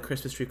sure when the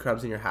Christmas tree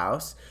comes in your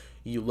house,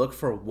 you look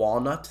for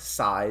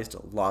walnut-sized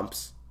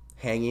lumps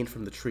hanging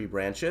from the tree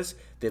branches.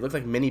 They look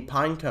like mini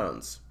pine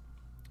cones.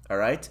 All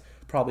right?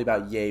 Probably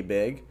about yay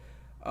big.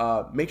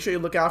 Make sure you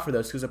look out for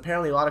those because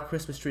apparently a lot of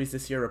Christmas trees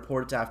this year are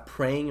reported to have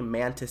praying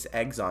mantis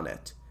eggs on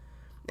it.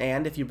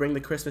 And if you bring the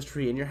Christmas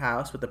tree in your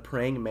house with the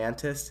praying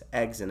mantis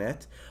eggs in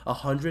it,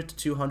 100 to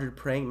 200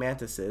 praying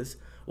mantises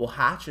will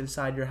hatch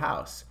inside your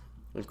house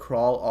and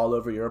crawl all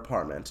over your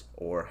apartment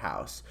or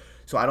house.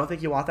 So I don't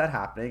think you want that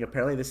happening.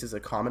 Apparently this is a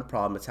common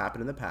problem that's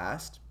happened in the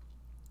past.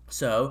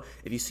 So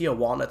if you see a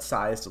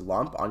walnut-sized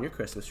lump on your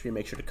Christmas tree,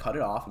 make sure to cut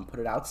it off and put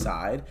it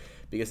outside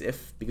because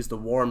the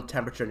warm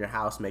temperature in your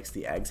house makes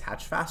the eggs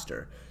hatch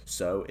faster.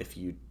 So if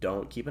you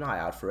don't keep an eye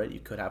out for it,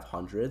 you could have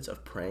hundreds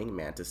of praying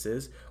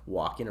mantises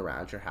walking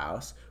around your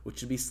house,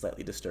 which would be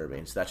slightly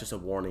disturbing. So that's just a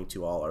warning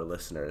to all our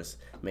listeners.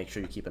 Make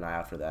sure you keep an eye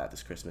out for that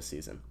this Christmas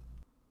season.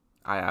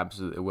 I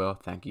absolutely will.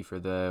 Thank you for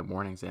the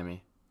warning,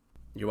 Sammy.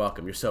 You're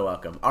welcome. You're so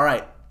welcome. All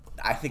right.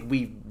 I think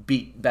we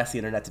beat Best the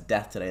Internet to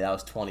death today. That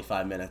was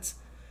 25 minutes.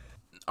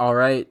 All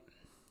right.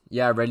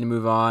 Yeah, ready to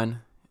move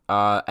on.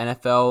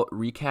 NFL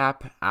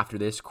recap after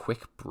this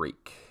quick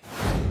break.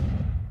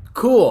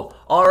 Cool.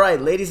 All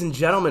right, ladies and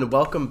gentlemen,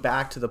 welcome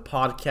back to the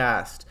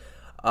podcast.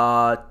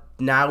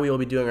 Now we will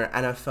be doing our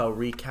NFL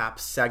recap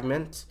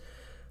segment.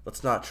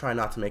 Let's try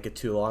not to make it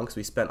too long because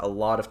we spent a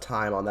lot of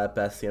time on that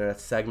Best the Internet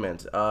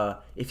segment.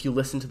 If you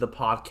listened to the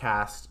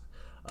podcast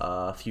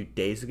a few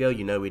days ago,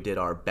 you know we did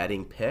our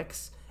betting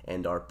picks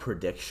and our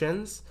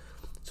predictions.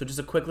 So just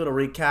a quick little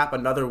recap.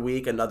 Another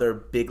week, another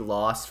big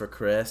loss for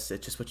Chris.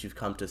 It's just what you've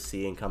come to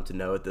see and come to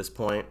know at this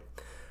point.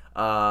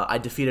 I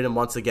defeated him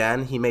once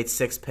again. He made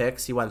 6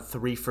 picks. He went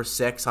 3 for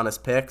 6 on his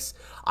picks.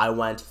 I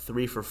went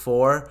 3 for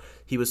 4.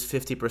 He was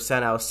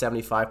 50%. I was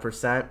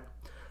 75%.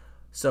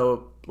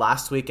 So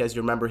last week, as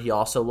you remember, he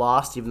also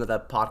lost, even though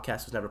that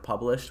podcast was never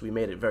published. We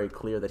made it very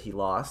clear that he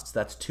lost. So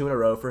that's 2 in a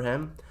row for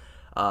him.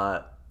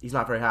 He's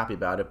not very happy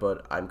about it,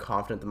 but I'm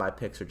confident that my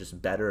picks are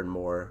just better and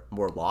more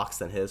locks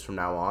than his from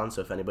now on.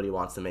 So if anybody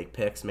wants to make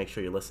picks, make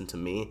sure you listen to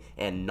me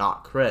and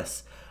not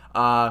Chris.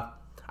 I'm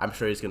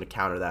sure he's going to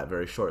counter that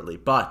very shortly.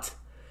 But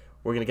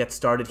we're going to get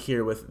started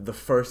here with the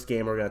first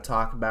game we're going to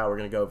talk about. We're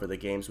going to go over the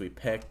games we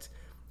picked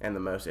and the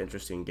most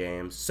interesting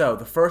games. So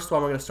the first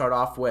one we're going to start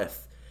off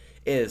with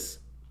is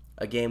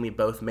a game we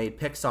both made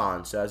picks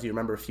on. So as you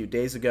remember a few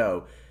days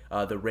ago,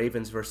 the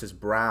Ravens versus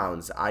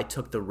Browns. I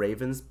took the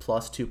Ravens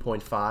plus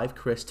 2.5.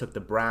 Chris took the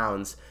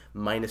Browns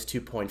minus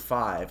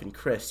 2.5. And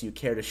Chris, you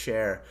care to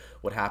share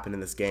what happened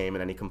in this game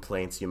and any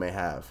complaints you may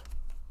have?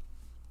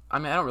 I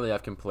mean, I don't really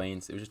have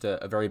complaints. It was just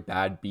a very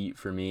bad beat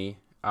for me.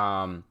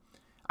 I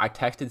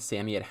texted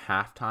Sammy at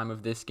halftime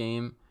of this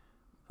game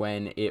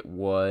when it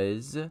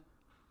was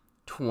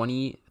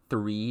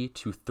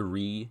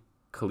 23-3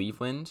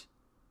 Cleveland.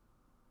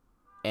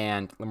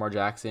 And Lamar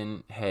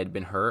Jackson had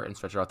been hurt and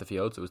stretched out the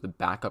field, so it was the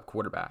backup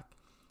quarterback.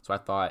 So I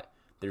thought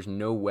there's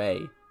no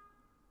way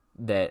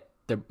that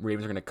the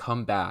Ravens are going to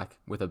come back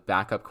with a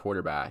backup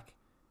quarterback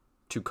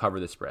to cover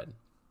the spread.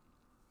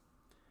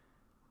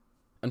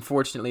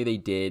 Unfortunately, they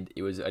did.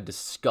 It was a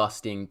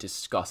disgusting,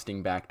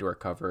 disgusting backdoor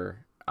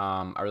cover.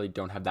 I really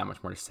don't have that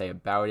much more to say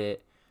about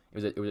it. It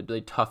was a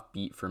really tough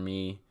beat for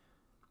me.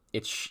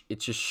 It's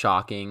just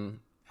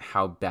shocking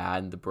how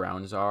bad the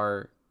Browns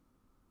are,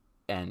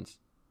 and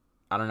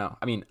I don't know.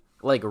 I mean,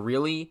 like,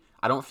 really,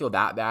 I don't feel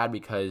that bad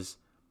because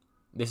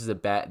this is a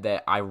bet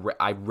that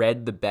I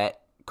read the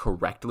bet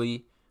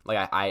correctly.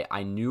 Like,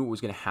 I knew it was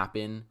going to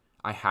happen.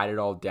 I had it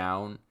all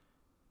down.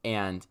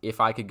 And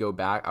if I could go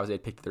back, I was going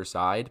to pick their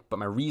side. But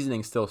my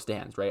reasoning still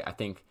stands, right? I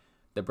think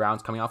the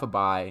Browns coming off a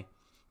bye,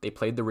 they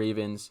played the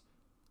Ravens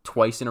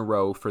twice in a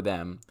row for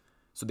them.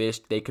 So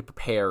they could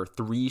prepare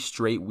 3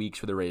 straight weeks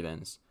for the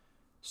Ravens.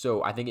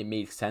 So I think it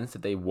made sense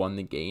that they won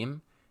the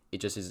game.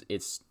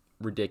 It's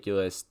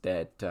ridiculous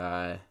that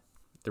the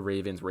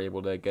Ravens were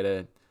able to get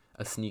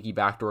a sneaky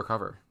backdoor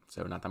cover.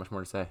 So not that much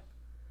more to say.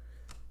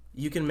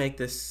 You're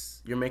making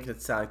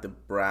it sound like the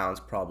Browns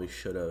probably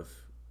should have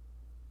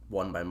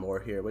won by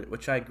more here,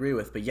 which I agree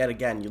with. But yet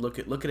again, you look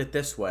at it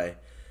this way.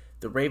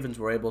 The Ravens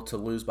were able to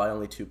lose by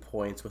only 2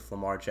 points with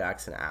Lamar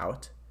Jackson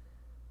out.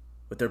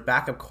 With their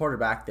backup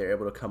quarterback, they're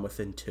able to come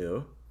within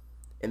 2.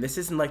 And this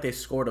isn't like they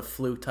scored a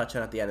fluke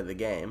touchdown at the end of the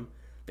game.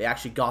 They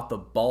actually got the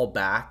ball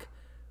back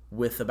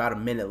with about a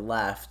minute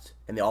left,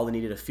 and all they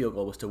needed a field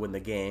goal was to win the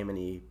game, and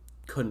he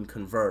couldn't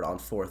convert on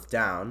fourth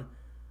down.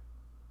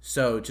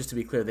 So just to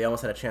be clear, they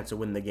almost had a chance to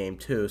win the game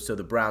too, so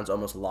the Browns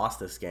almost lost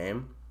this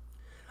game.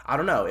 I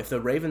don't know. If the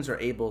Ravens are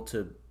able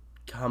to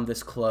come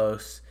this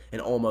close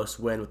and almost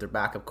win with their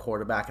backup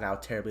quarterback and how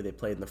terribly they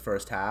played in the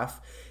first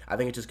half, I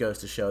think it just goes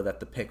to show that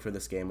the pick for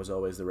this game was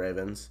always the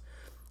Ravens.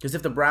 Because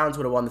if the Browns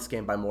would have won this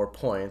game by more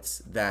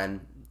points,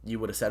 then you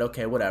would have said,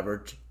 okay,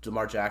 whatever,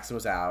 Lamar Jackson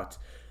was out,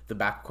 the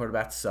backup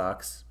quarterback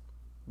sucks,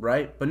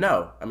 right? But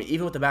no, I mean,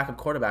 even with the backup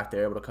quarterback,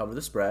 they're able to cover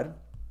the spread.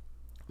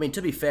 I mean,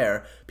 to be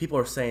fair, people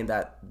are saying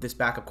that this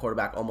backup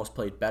quarterback almost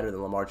played better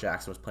than Lamar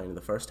Jackson was playing in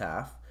the first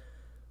half,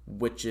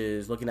 which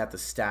is, looking at the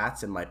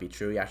stats, it might be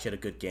true. He actually had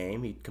a good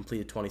game. He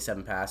completed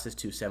 27 passes,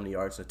 270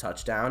 yards, and a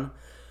touchdown.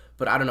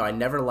 But I don't know. I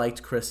never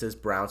liked Chris's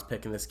Browns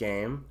pick in this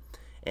game,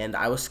 and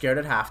I was scared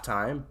at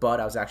halftime, but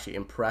I was actually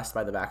impressed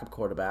by the backup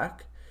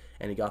quarterback,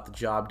 and he got the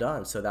job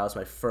done. So that was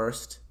my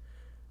first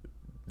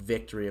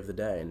victory of the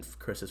day and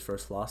Chris's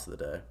first loss of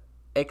the day.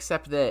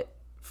 Except that,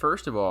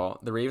 first of all,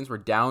 the Ravens were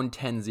down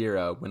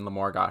 10-0 when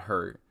Lamar got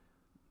hurt.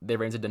 The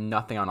Ravens did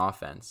nothing on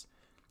offense.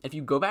 If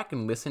you go back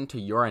and listen to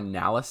your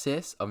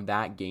analysis of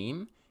that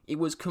game, it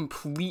was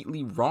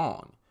completely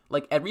wrong.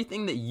 Like,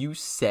 everything that you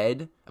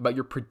said about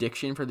your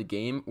prediction for the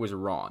game was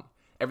wrong.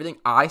 Everything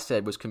I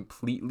said was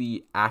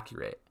completely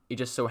accurate. It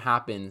just so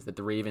happens that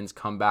the Ravens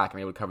come back and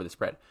are able to cover the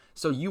spread.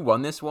 So you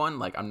won this one.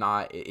 Like,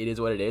 it is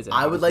what it is.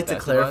 I would like to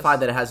clarify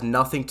that it has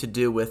nothing to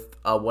do with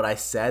what I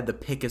said. The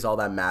pick is all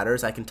that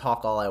matters. I can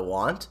talk all I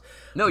want.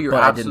 No, you're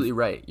absolutely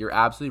right. You're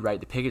absolutely right.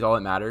 The pick is all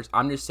that matters.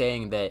 I'm just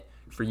saying that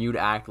for you to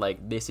act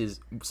like this is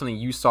something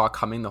you saw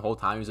coming the whole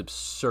time is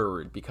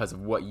absurd because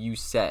of what you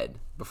said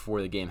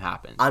before the game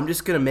happened. I'm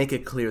just going to make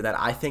it clear that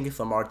I think if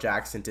Lamar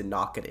Jackson did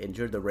not get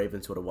injured, the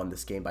Ravens would have won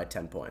this game by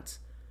 10 points.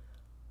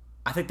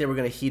 I think they were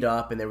going to heat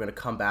up and they were going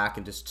to come back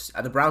and just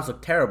the Browns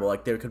looked terrible.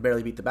 Like, they could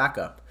barely beat the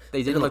backup.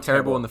 They didn't look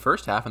terrible in the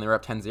first half, and they were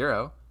up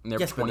 10-0. And they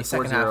were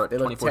 24-0. They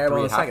looked terrible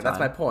in the second. That's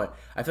my point.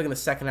 I think in the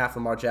second half,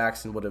 Lamar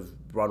Jackson would have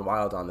run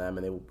wild on them,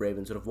 and the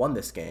Ravens would have won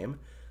this game.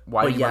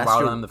 Why did you run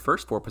wild on them the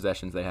first 4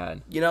 possessions they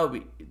had? You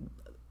know,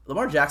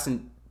 Lamar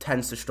Jackson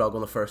tends to struggle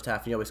in the first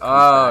half. He always comes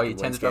back. He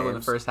tends to struggle in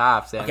the first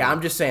half, Sammy. Okay,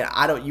 I'm just saying,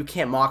 you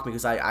can't mock me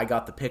because I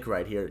got the pick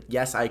right here.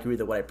 Yes, I agree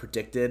that what I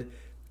predicted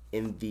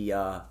in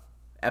the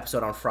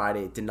episode on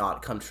Friday did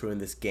not come true in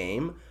this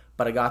game,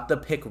 but I got the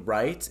pick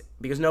right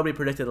because nobody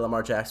predicted that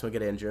Lamar Jackson would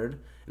get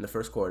injured in the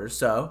first quarter.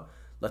 So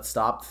let's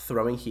stop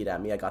throwing heat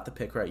at me. I got the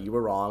pick right. You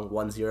were wrong.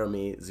 1-0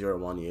 me,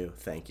 0-1 you.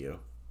 Thank you.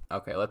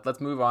 Okay, let's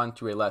move on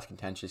to a less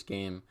contentious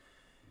game.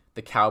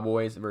 The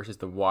Cowboys versus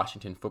the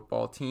Washington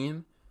football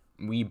team.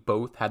 We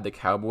both had the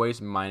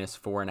Cowboys minus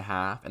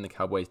 4.5, and the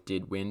Cowboys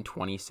did win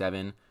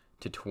 27-20.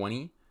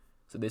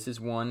 So this is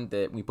one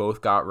that we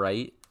both got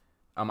right.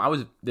 I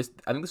think this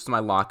was my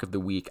lock of the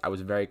week. I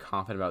was very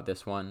confident about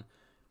this one.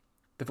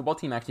 The football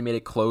team actually made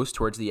it close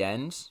towards the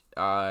end.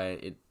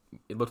 It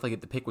looked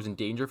like the pick was in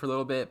danger for a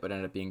little bit, but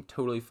ended up being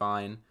totally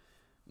fine.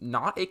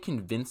 Not a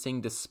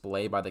convincing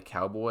display by the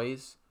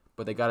Cowboys,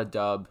 but they got a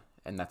dub,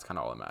 and that's kind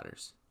of all that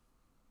matters.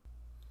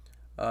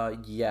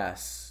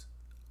 Yes.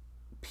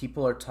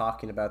 People are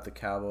talking about the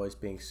Cowboys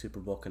being Super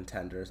Bowl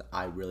contenders.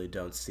 I really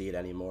don't see it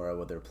anymore of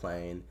what they're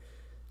playing.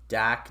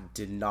 Dak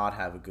did not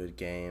have a good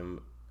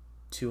game.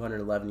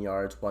 211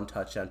 yards, 1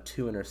 touchdown,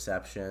 2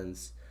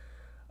 interceptions.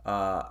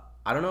 I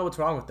don't know what's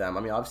wrong with them.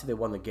 I mean, obviously they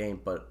won the game,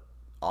 but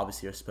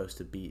obviously you're supposed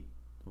to beat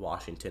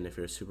Washington if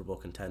you're a Super Bowl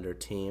contender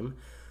team.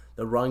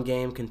 The run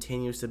game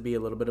continues to be a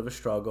little bit of a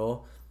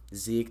struggle.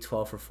 Zeke,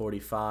 12 for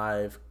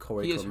 45.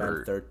 Corey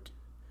Clement, 13.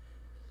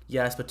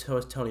 Yes, but so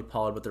is Tony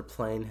Pollard, but they're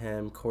playing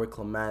him. Corey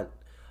Clement.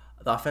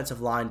 The offensive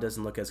line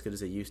doesn't look as good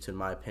as it used to, in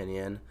my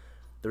opinion.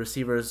 The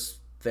receivers,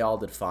 they all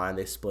did fine.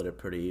 They split it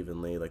pretty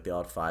evenly. Like, they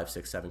all had 5,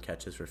 6, 7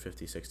 catches for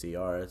 50, 60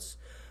 yards.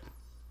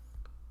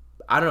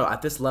 I don't know.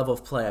 At this level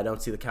of play, I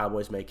don't see the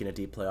Cowboys making a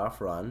deep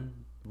playoff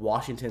run.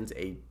 Washington's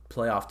a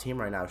playoff team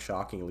right now,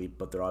 shockingly,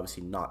 but they're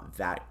obviously not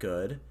that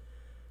good.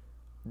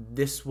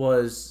 This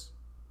was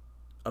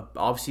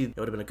obviously it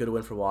would have been a good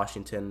win for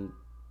Washington,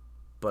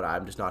 but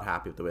I'm just not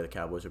happy with the way the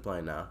Cowboys are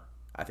playing now.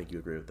 I think you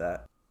agree with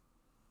that.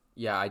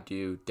 Yeah, I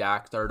do.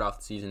 Dak started off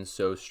the season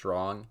so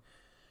strong.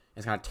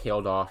 It's kind of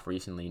tailed off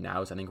recently.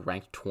 Now is, I think,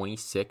 ranked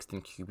 26th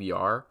in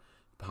QBR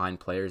behind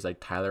players like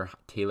Taylor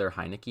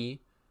Heineke.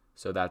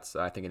 So that's,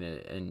 I think,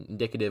 an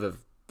indicative of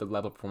the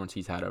level of performance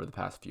he's had over the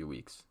past few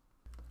weeks.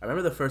 I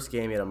remember the first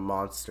game, he had a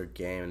monster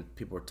game, and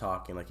people were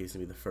talking like he's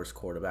going to be the first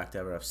quarterback to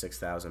ever have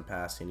 6,000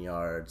 passing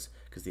yards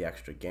because the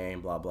extra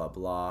game, blah, blah,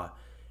 blah.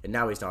 And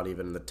now he's not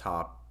even in the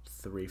top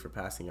 3 for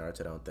passing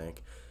yards, I don't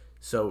think.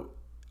 So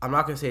I'm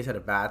not going to say he's had a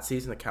bad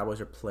season. The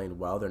Cowboys are playing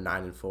well. They're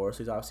 9-4, so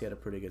he's obviously had a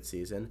pretty good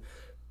season.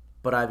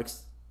 But I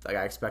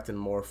expected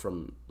more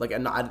from –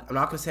 I'm not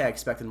going to say I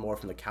expected more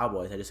from the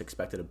Cowboys. I just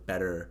expected a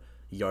better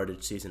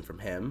yardage season from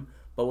him.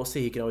 But we'll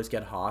see. He can always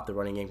get hot. The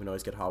running game can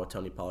always get hot with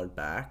Tony Pollard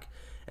back.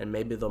 And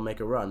maybe they'll make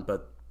a run.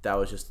 But it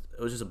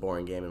was just a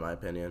boring game in my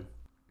opinion.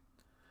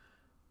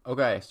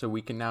 Okay, so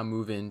we can now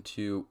we can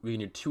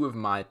do two of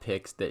my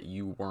picks that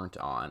you weren't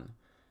on.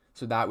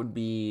 So that would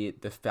be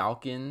the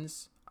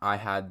Falcons. I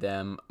had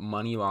them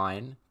money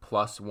line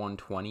plus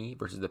 120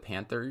 versus the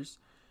Panthers,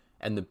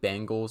 and the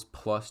Bengals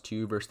plus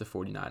 2 versus the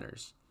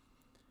 49ers.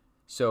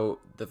 So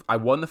I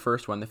won the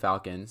first one, the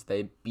Falcons.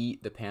 They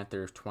beat the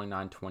Panthers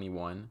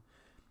 29-21.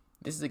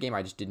 This is a game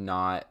I just did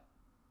not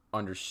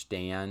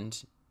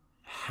understand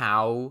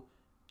how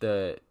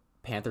the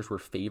Panthers were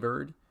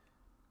favored.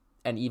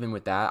 And even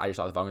with that, I just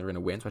thought the Falcons were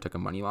going to win, so I took a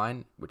money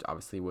line, which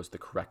obviously was the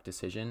correct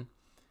decision.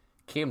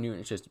 Cam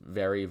Newton is just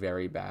very,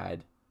 very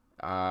bad.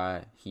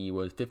 He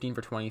was 15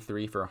 for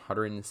 23 for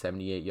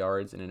 178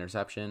 yards and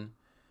interception.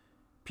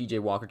 PJ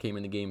Walker came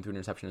in the game through an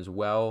interception as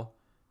well.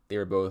 They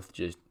were both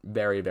just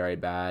very, very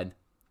bad.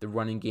 The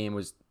running game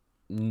was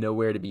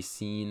nowhere to be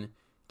seen.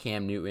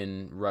 Cam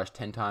Newton rushed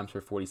 10 times for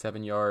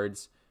 47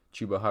 yards.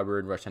 Chuba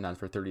Hubbard rushed 10 times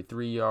for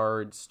 33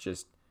 yards.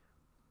 Just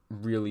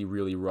really,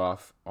 really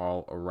rough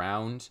all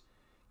around.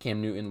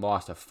 Cam Newton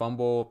lost a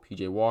fumble.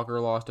 PJ Walker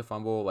lost a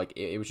fumble. Like,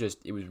 it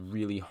was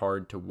really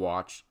hard to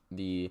watch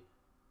the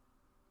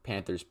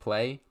Panthers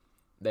play.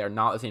 They are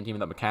not the same team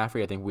without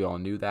McCaffrey. I think we all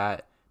knew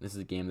that. This is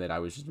a game that I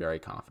was just very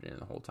confident in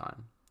the whole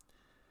time.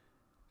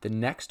 The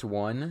next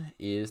one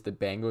is the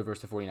Bengals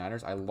versus the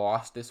 49ers. I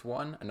lost this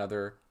one.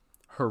 Another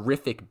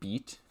horrific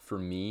beat for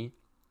me.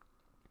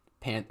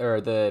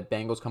 The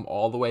Bengals come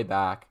all the way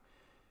back.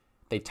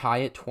 They tie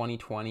it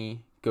 20-20,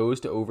 goes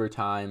to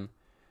overtime.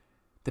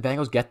 The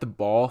Bengals get the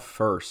ball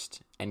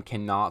first and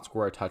cannot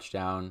score a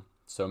touchdown,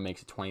 so it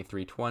makes it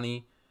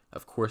 23-20.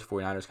 Of course,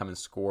 49ers come and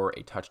score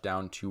a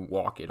touchdown to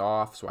walk it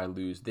off, so I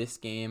lose this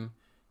game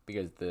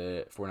because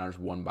the 49ers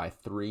won by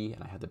 3,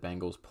 and I had the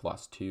Bengals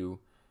plus 2.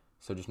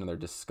 So just another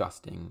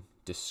disgusting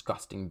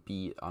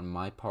beat on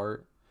my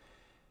part.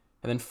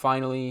 And then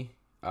finally,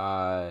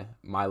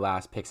 my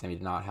last pick Sammy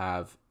did not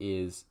have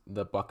is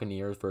the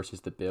Buccaneers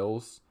versus the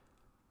Bills.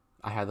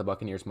 I had the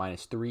Buccaneers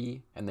minus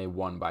 3, and they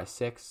won by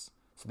 6.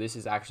 So this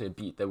is actually a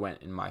beat that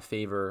went in my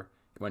favor.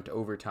 It went to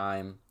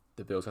overtime.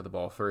 The Bills got the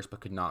ball first, but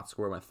could not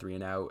score. Went 3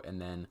 and out. And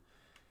then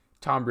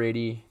Tom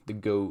Brady, the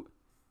GOAT,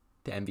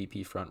 the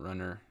MVP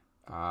frontrunner,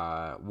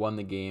 won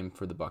the game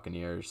for the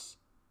Buccaneers.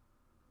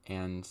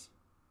 And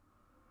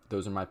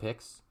those are my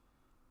picks.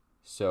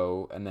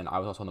 So, and then I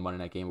was also on the Monday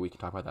night game. We can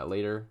talk about that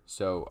later.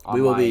 So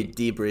we will be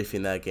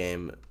debriefing that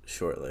game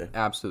shortly.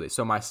 Absolutely.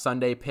 So my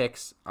Sunday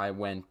picks, I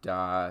went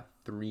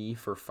 3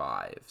 for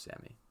 5,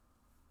 Sammy.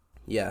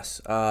 Yes.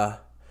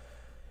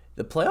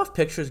 The playoff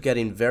picture is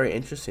getting very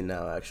interesting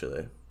now,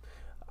 actually.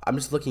 I'm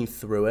just looking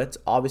through it.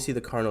 Obviously,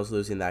 the Cardinals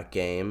losing that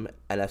game.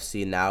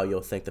 NFC now,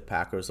 you'll think the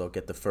Packers will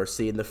get the first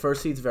seed. And the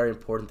first seed is very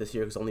important this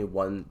year because only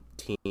one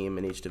team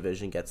in each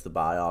division gets the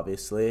bye,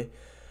 obviously.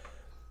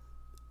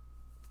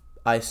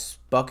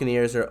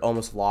 Buccaneers are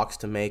almost locks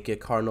to make it.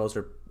 Cardinals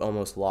are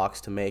almost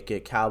locks to make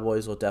it.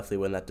 Cowboys will definitely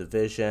win that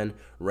division.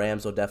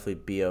 Rams will definitely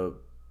be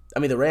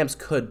the Rams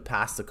could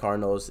pass the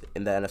Cardinals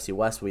in the NFC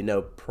West. We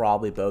know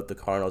probably both the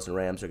Cardinals and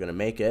Rams are going to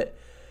make it.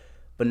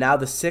 But now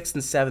the 6th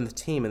and 7th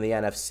team in the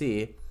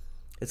NFC,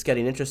 it's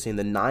getting interesting.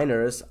 The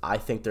Niners, I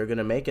think they're going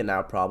to make it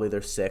now probably.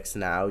 They're 6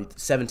 now.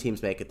 7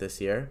 teams make it this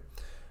year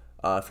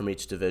from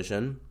each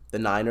division. The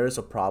Niners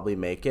will probably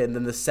make it. And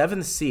then the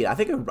 7th seed, I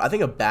think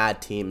a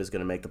bad team is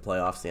going to make the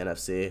playoffs in the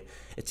NFC.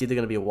 It's either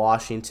going to be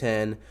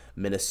Washington,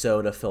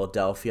 Minnesota,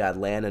 Philadelphia,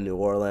 Atlanta, New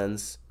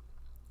Orleans.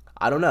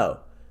 I don't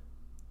know.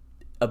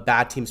 A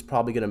bad team's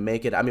probably going to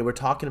make it. I mean, we're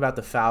talking about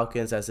the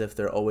Falcons as if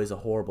they're always a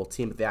horrible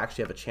team, but they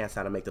actually have a chance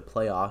now to make the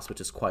playoffs,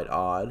 which is quite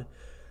odd.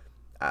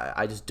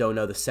 I just don't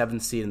know. The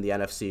 7th seed in the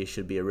NFC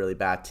should be a really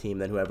bad team.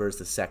 Then whoever is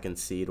the 2nd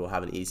seed will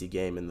have an easy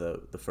game in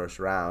the first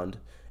round,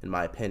 in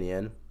my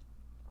opinion.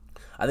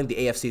 I think the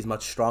AFC is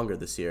much stronger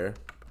this year.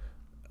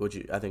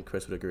 I think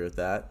Chris would agree with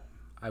that.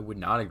 I would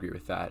not agree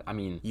with that. I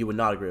mean, you would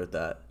not agree with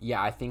that.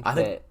 Yeah, I think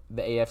that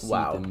the AFC,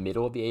 wow. The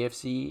middle of the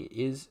AFC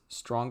is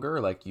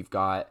stronger. Like, you've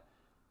got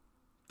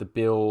the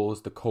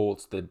Bills, the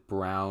Colts, the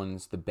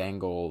Browns, the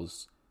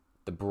Bengals,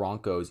 the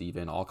Broncos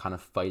even, all kind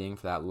of fighting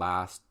for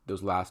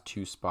those last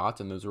 2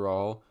 spots, and those are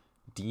all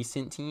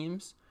decent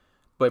teams.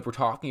 But if we're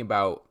talking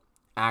about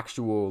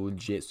actual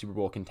legit Super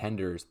Bowl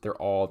contenders, they're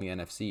all in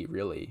the NFC,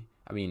 really.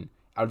 I mean,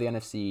 out of the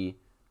NFC,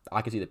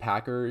 I could see the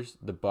Packers,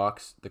 the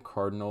Bucks, the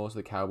Cardinals,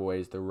 the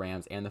Cowboys, the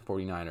Rams, and the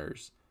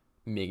 49ers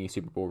making a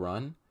Super Bowl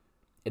run.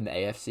 In the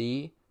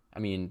AFC, I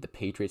mean, the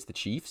Patriots, the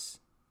Chiefs.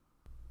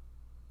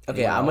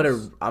 Okay,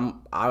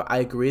 I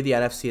agree the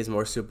NFC is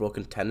more Super Bowl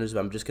contenders, but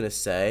I'm just going to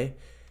say,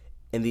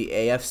 in the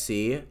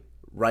AFC,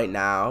 right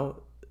now,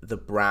 the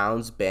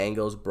Browns,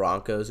 Bengals,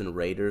 Broncos, and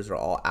Raiders are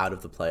all out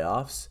of the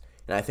playoffs.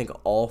 And I think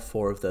all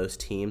 4 of those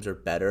teams are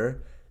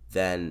better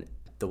than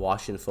the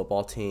Washington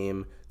football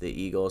team, the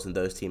Eagles, and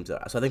those teams. So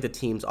I think the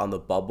teams on the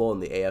bubble in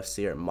the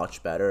AFC are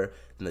much better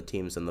than the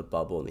teams on the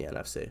bubble in the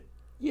NFC.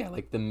 Yeah,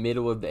 like the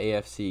middle of the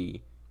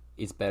AFC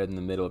is better than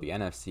the middle of the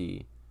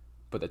NFC,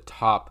 but the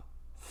top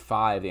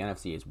 5 of the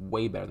NFC is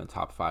way better than the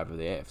top 5 of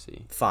the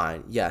AFC.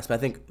 Fine, yes, but I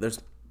think there's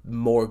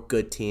more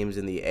good teams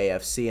in the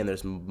AFC and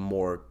there's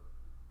more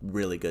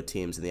really good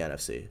teams in the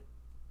NFC.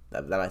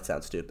 That might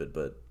sound stupid,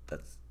 but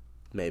that's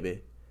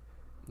maybe.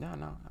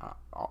 No.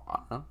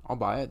 I'll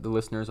buy it. The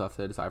listeners have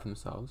to decide for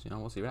themselves.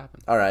 We'll see what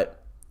happens. All right.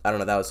 I don't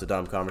know. That was a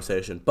dumb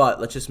conversation. But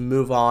let's just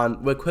move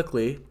on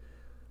quickly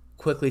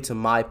to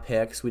my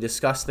picks. We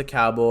discussed the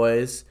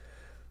Cowboys.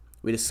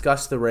 We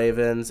discussed the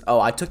Ravens.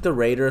 Oh, I took the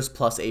Raiders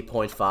plus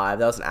 8.5.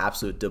 That was an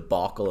absolute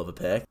debacle of a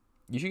pick.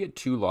 You should get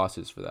 2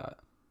 losses for that.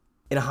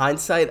 In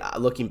hindsight,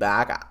 looking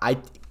back,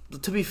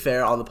 to be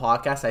fair, on the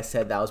podcast, I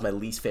said that was my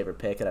least favorite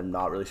pick, and I'm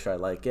not really sure I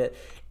like it.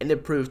 And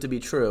it proved to be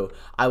true.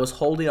 I was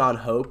holding on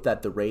hope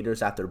that the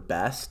Raiders at their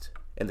best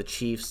and the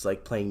Chiefs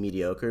playing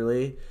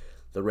mediocrely,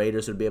 the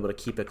Raiders would be able to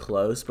keep it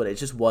close, but it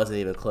just wasn't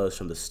even close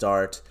from the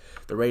start.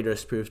 The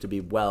Raiders proved to be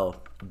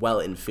well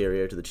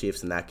inferior to the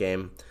Chiefs in that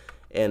game.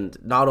 And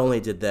not only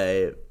did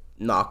they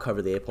not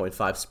cover the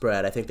 8.5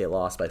 spread, I think they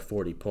lost by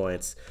 40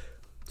 points.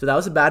 So that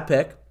was a bad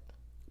pick,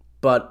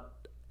 but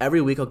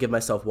every week I'll give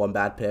myself one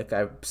bad pick.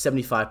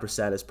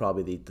 75% is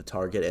probably the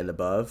target and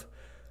above.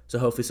 So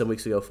hopefully some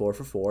weeks we go 4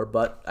 for 4,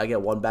 but I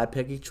get one bad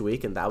pick each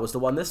week, and that was the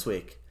one this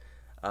week.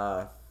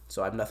 So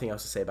I have nothing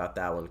else to say about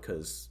that one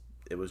because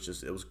it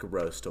was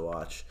gross to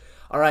watch.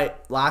 All right,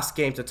 last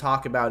game to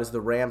talk about is the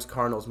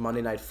Rams-Cardinals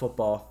Monday Night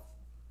Football.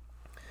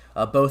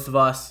 Both of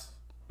us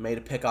made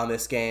a pick on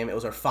this game. It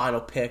was our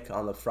final pick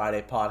on the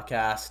Friday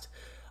podcast.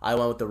 I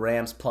went with the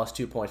Rams plus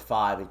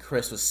 2.5, and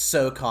Chris was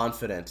so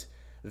confident,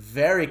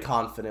 very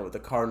confident with the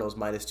Cardinals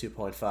minus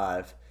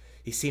 2.5.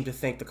 He seemed to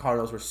think the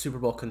Cardinals were Super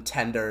Bowl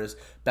contenders,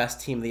 best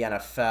team in the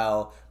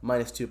NFL,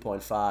 minus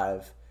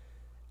 2.5.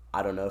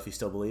 I don't know if he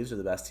still believes they're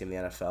the best team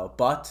in the NFL,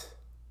 but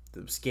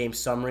the game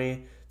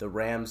summary, the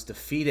Rams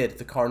defeated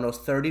the Cardinals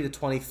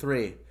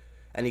 30-23.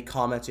 Any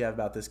comments you have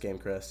about this game,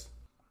 Chris?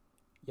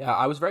 Yeah,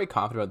 I was very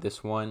confident about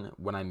this one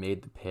when I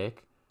made the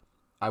pick.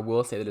 I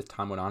will say that as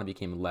time went on, I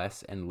became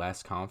less and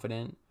less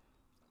confident.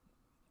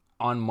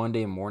 On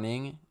Monday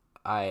morning,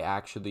 I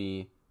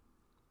actually,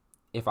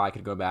 if I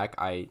could go back,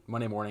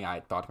 Monday morning I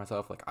thought to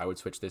myself I would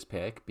switch this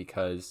pick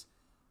because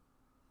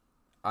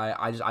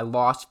I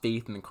lost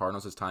faith in the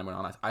Cardinals as time went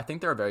on. I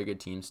think they're a very good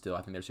team still.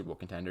 I think they're a Super Bowl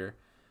contender.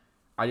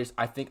 I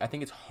think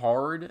it's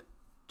hard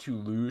to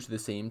lose to the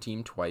same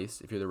team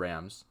twice if you're the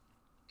Rams.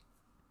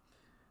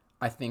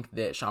 I think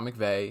that Sean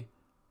McVay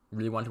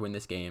really wanted to win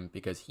this game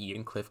because he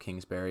and Cliff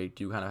Kingsbury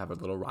do kind of have a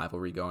little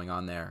rivalry going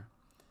on there.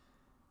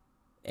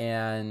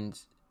 And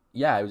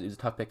yeah, it was a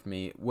tough pick for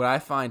me. What I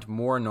find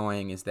more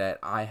annoying is that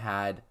I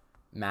had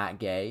Matt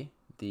Gay,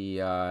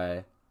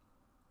 the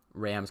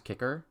Rams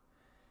kicker,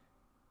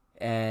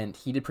 and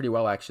he did pretty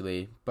well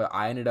actually, but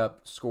I ended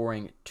up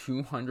scoring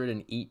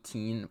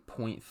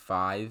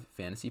 218.5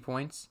 fantasy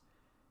points.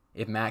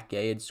 If Matt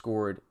Gay had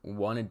scored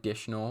one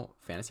additional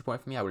fantasy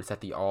point for me, I would have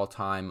set the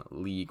all-time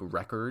league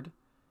record.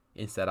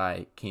 Instead,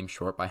 I came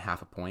short by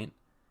half a point.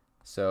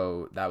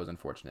 So that was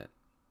unfortunate.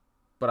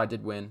 But I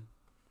did win.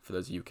 For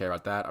those of you who care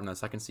about that, I'm the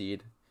second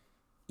seed.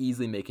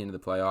 Easily make it into the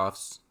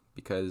playoffs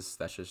because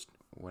that's just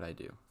what I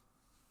do.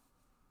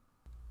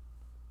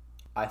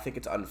 I think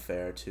it's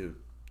unfair to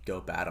go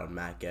bad on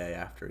Matt Gay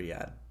after he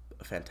had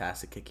a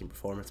fantastic kicking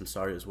performance. I'm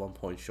sorry he was 1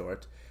 point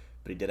short,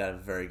 but he did have a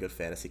very good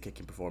fantasy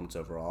kicking performance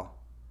overall.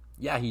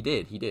 Yeah, he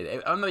did.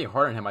 I'm not being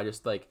hard on him. I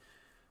just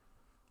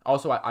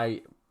Also,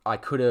 I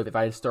could have, if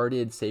I had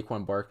started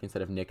Saquon Barkley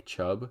instead of Nick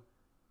Chubb,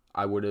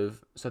 I would have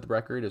set the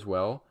record as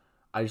well.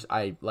 I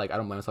don't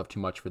blame myself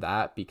too much for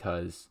that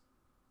because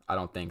I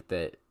don't think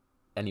that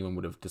anyone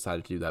would have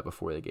decided to do that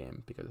before the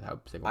game because of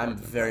how Saquon. I'm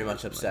very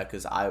much upset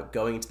because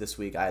going into this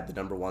week, I had the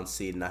number 1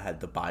 seed and I had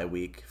the bye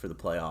week for the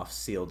playoffs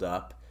sealed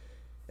up.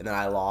 And then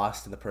I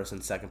lost and the person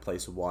in second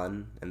place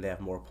won and they have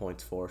more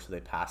points for, so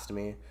they passed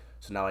me.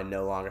 So now I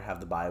no longer have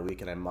the bye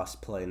week and I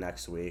must play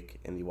next week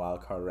in the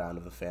wild card round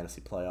of the fantasy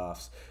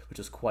playoffs, which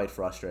is quite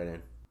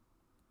frustrating.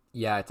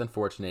 Yeah, it's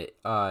unfortunate.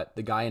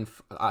 The guy in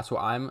so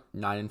I'm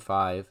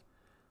 9-5.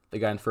 The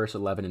guy in first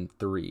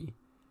 11-3.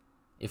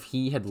 If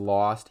he had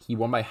lost, he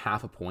won by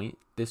half a point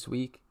this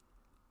week.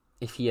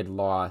 If he had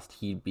lost,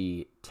 he'd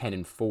be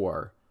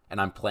 10-4, and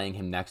I'm playing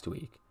him next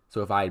week.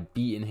 So if I had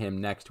beaten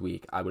him next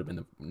week, I would have been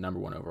the number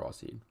 1 overall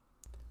seed.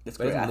 It's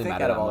but great. It doesn't really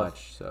matter that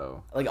much.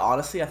 So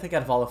honestly, I think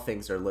out of all the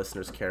things our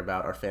listeners care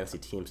about, our fantasy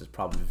teams is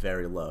probably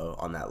very low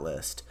on that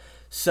list.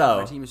 So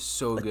my team is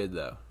so good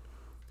though.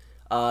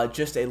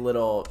 Just a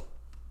little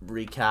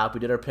recap. We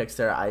did our picks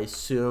there. I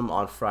assume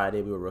on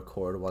Friday we will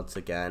record once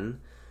again,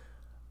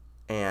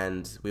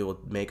 and we will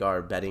make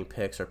our betting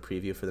picks, our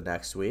preview for the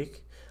next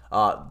week.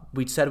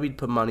 We said we'd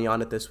put money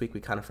on it this week.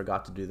 We kind of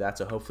forgot to do that,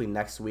 so hopefully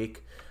next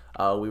week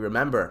we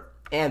remember.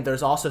 And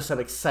there's also some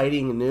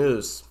exciting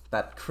news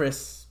that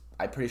Chris,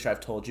 I'm pretty sure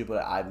I've told you,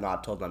 but I've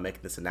not told him I'm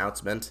making this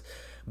announcement.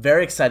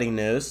 Very exciting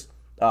news.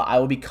 I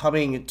will be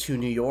coming to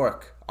New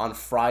York on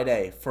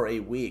Friday for a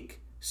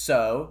week.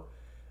 So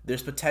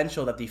there's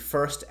potential that the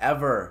first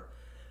ever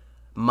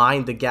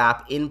Mind the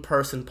Gap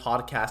in-person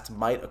podcast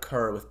might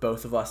occur with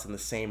both of us in the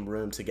same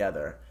room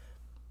together.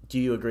 Do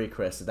you agree,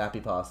 Chris? Would that be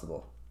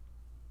possible?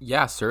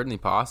 Yeah, certainly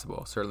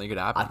possible. Certainly could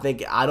happen. I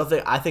think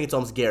it's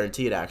almost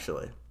guaranteed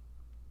actually.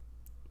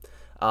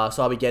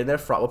 So I'll be getting there.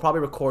 We'll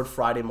probably record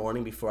Friday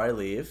morning before I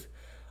leave,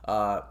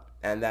 and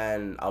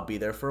then I'll be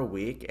there for a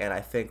week. And I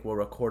think we'll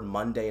record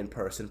Monday in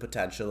person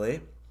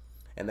potentially,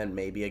 and then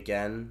maybe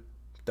again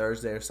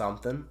Thursday or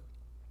something.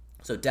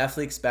 So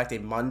definitely expect a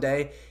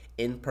Monday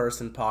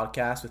in-person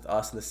podcast with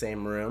us in the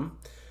same room,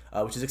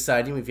 which is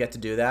exciting. We've yet to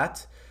do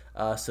that,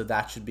 so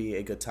that should be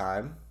a good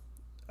time.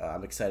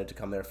 I'm excited to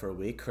come there for a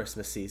week.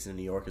 Christmas season in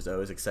New York is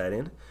always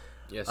exciting.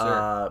 Yes,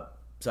 sir.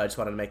 So I just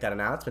wanted to make that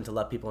announcement to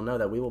let people know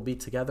that we will be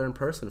together in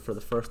person for the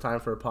first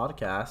time for a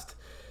podcast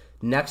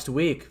next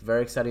week.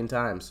 Very exciting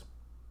times.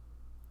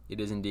 It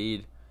is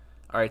indeed.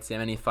 All right,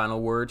 Sam, any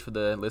final words for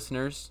the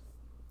listeners?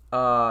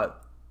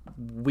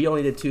 We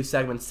only did 2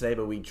 segments today,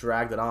 but we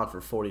dragged it on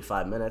for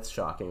 45 minutes,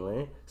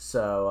 shockingly.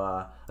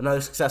 So another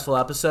successful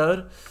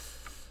episode.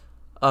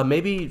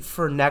 Maybe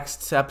for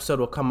next episode,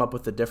 we'll come up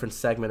with a different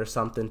segment or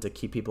something to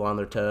keep people on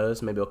their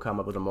toes. Maybe we'll come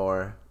up with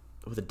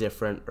a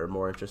different or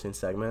more interesting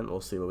segment.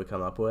 We'll see what we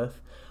come up with.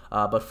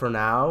 But for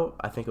now,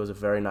 I think it was a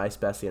very nice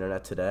Best of the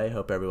Internet today.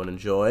 Hope everyone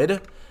enjoyed.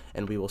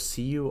 And we will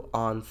see you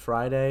on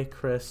Friday.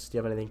 Chris, do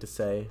you have anything to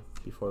say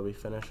before we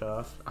finish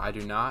off? I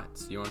do not.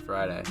 See you on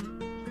Friday.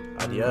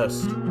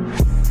 Adios.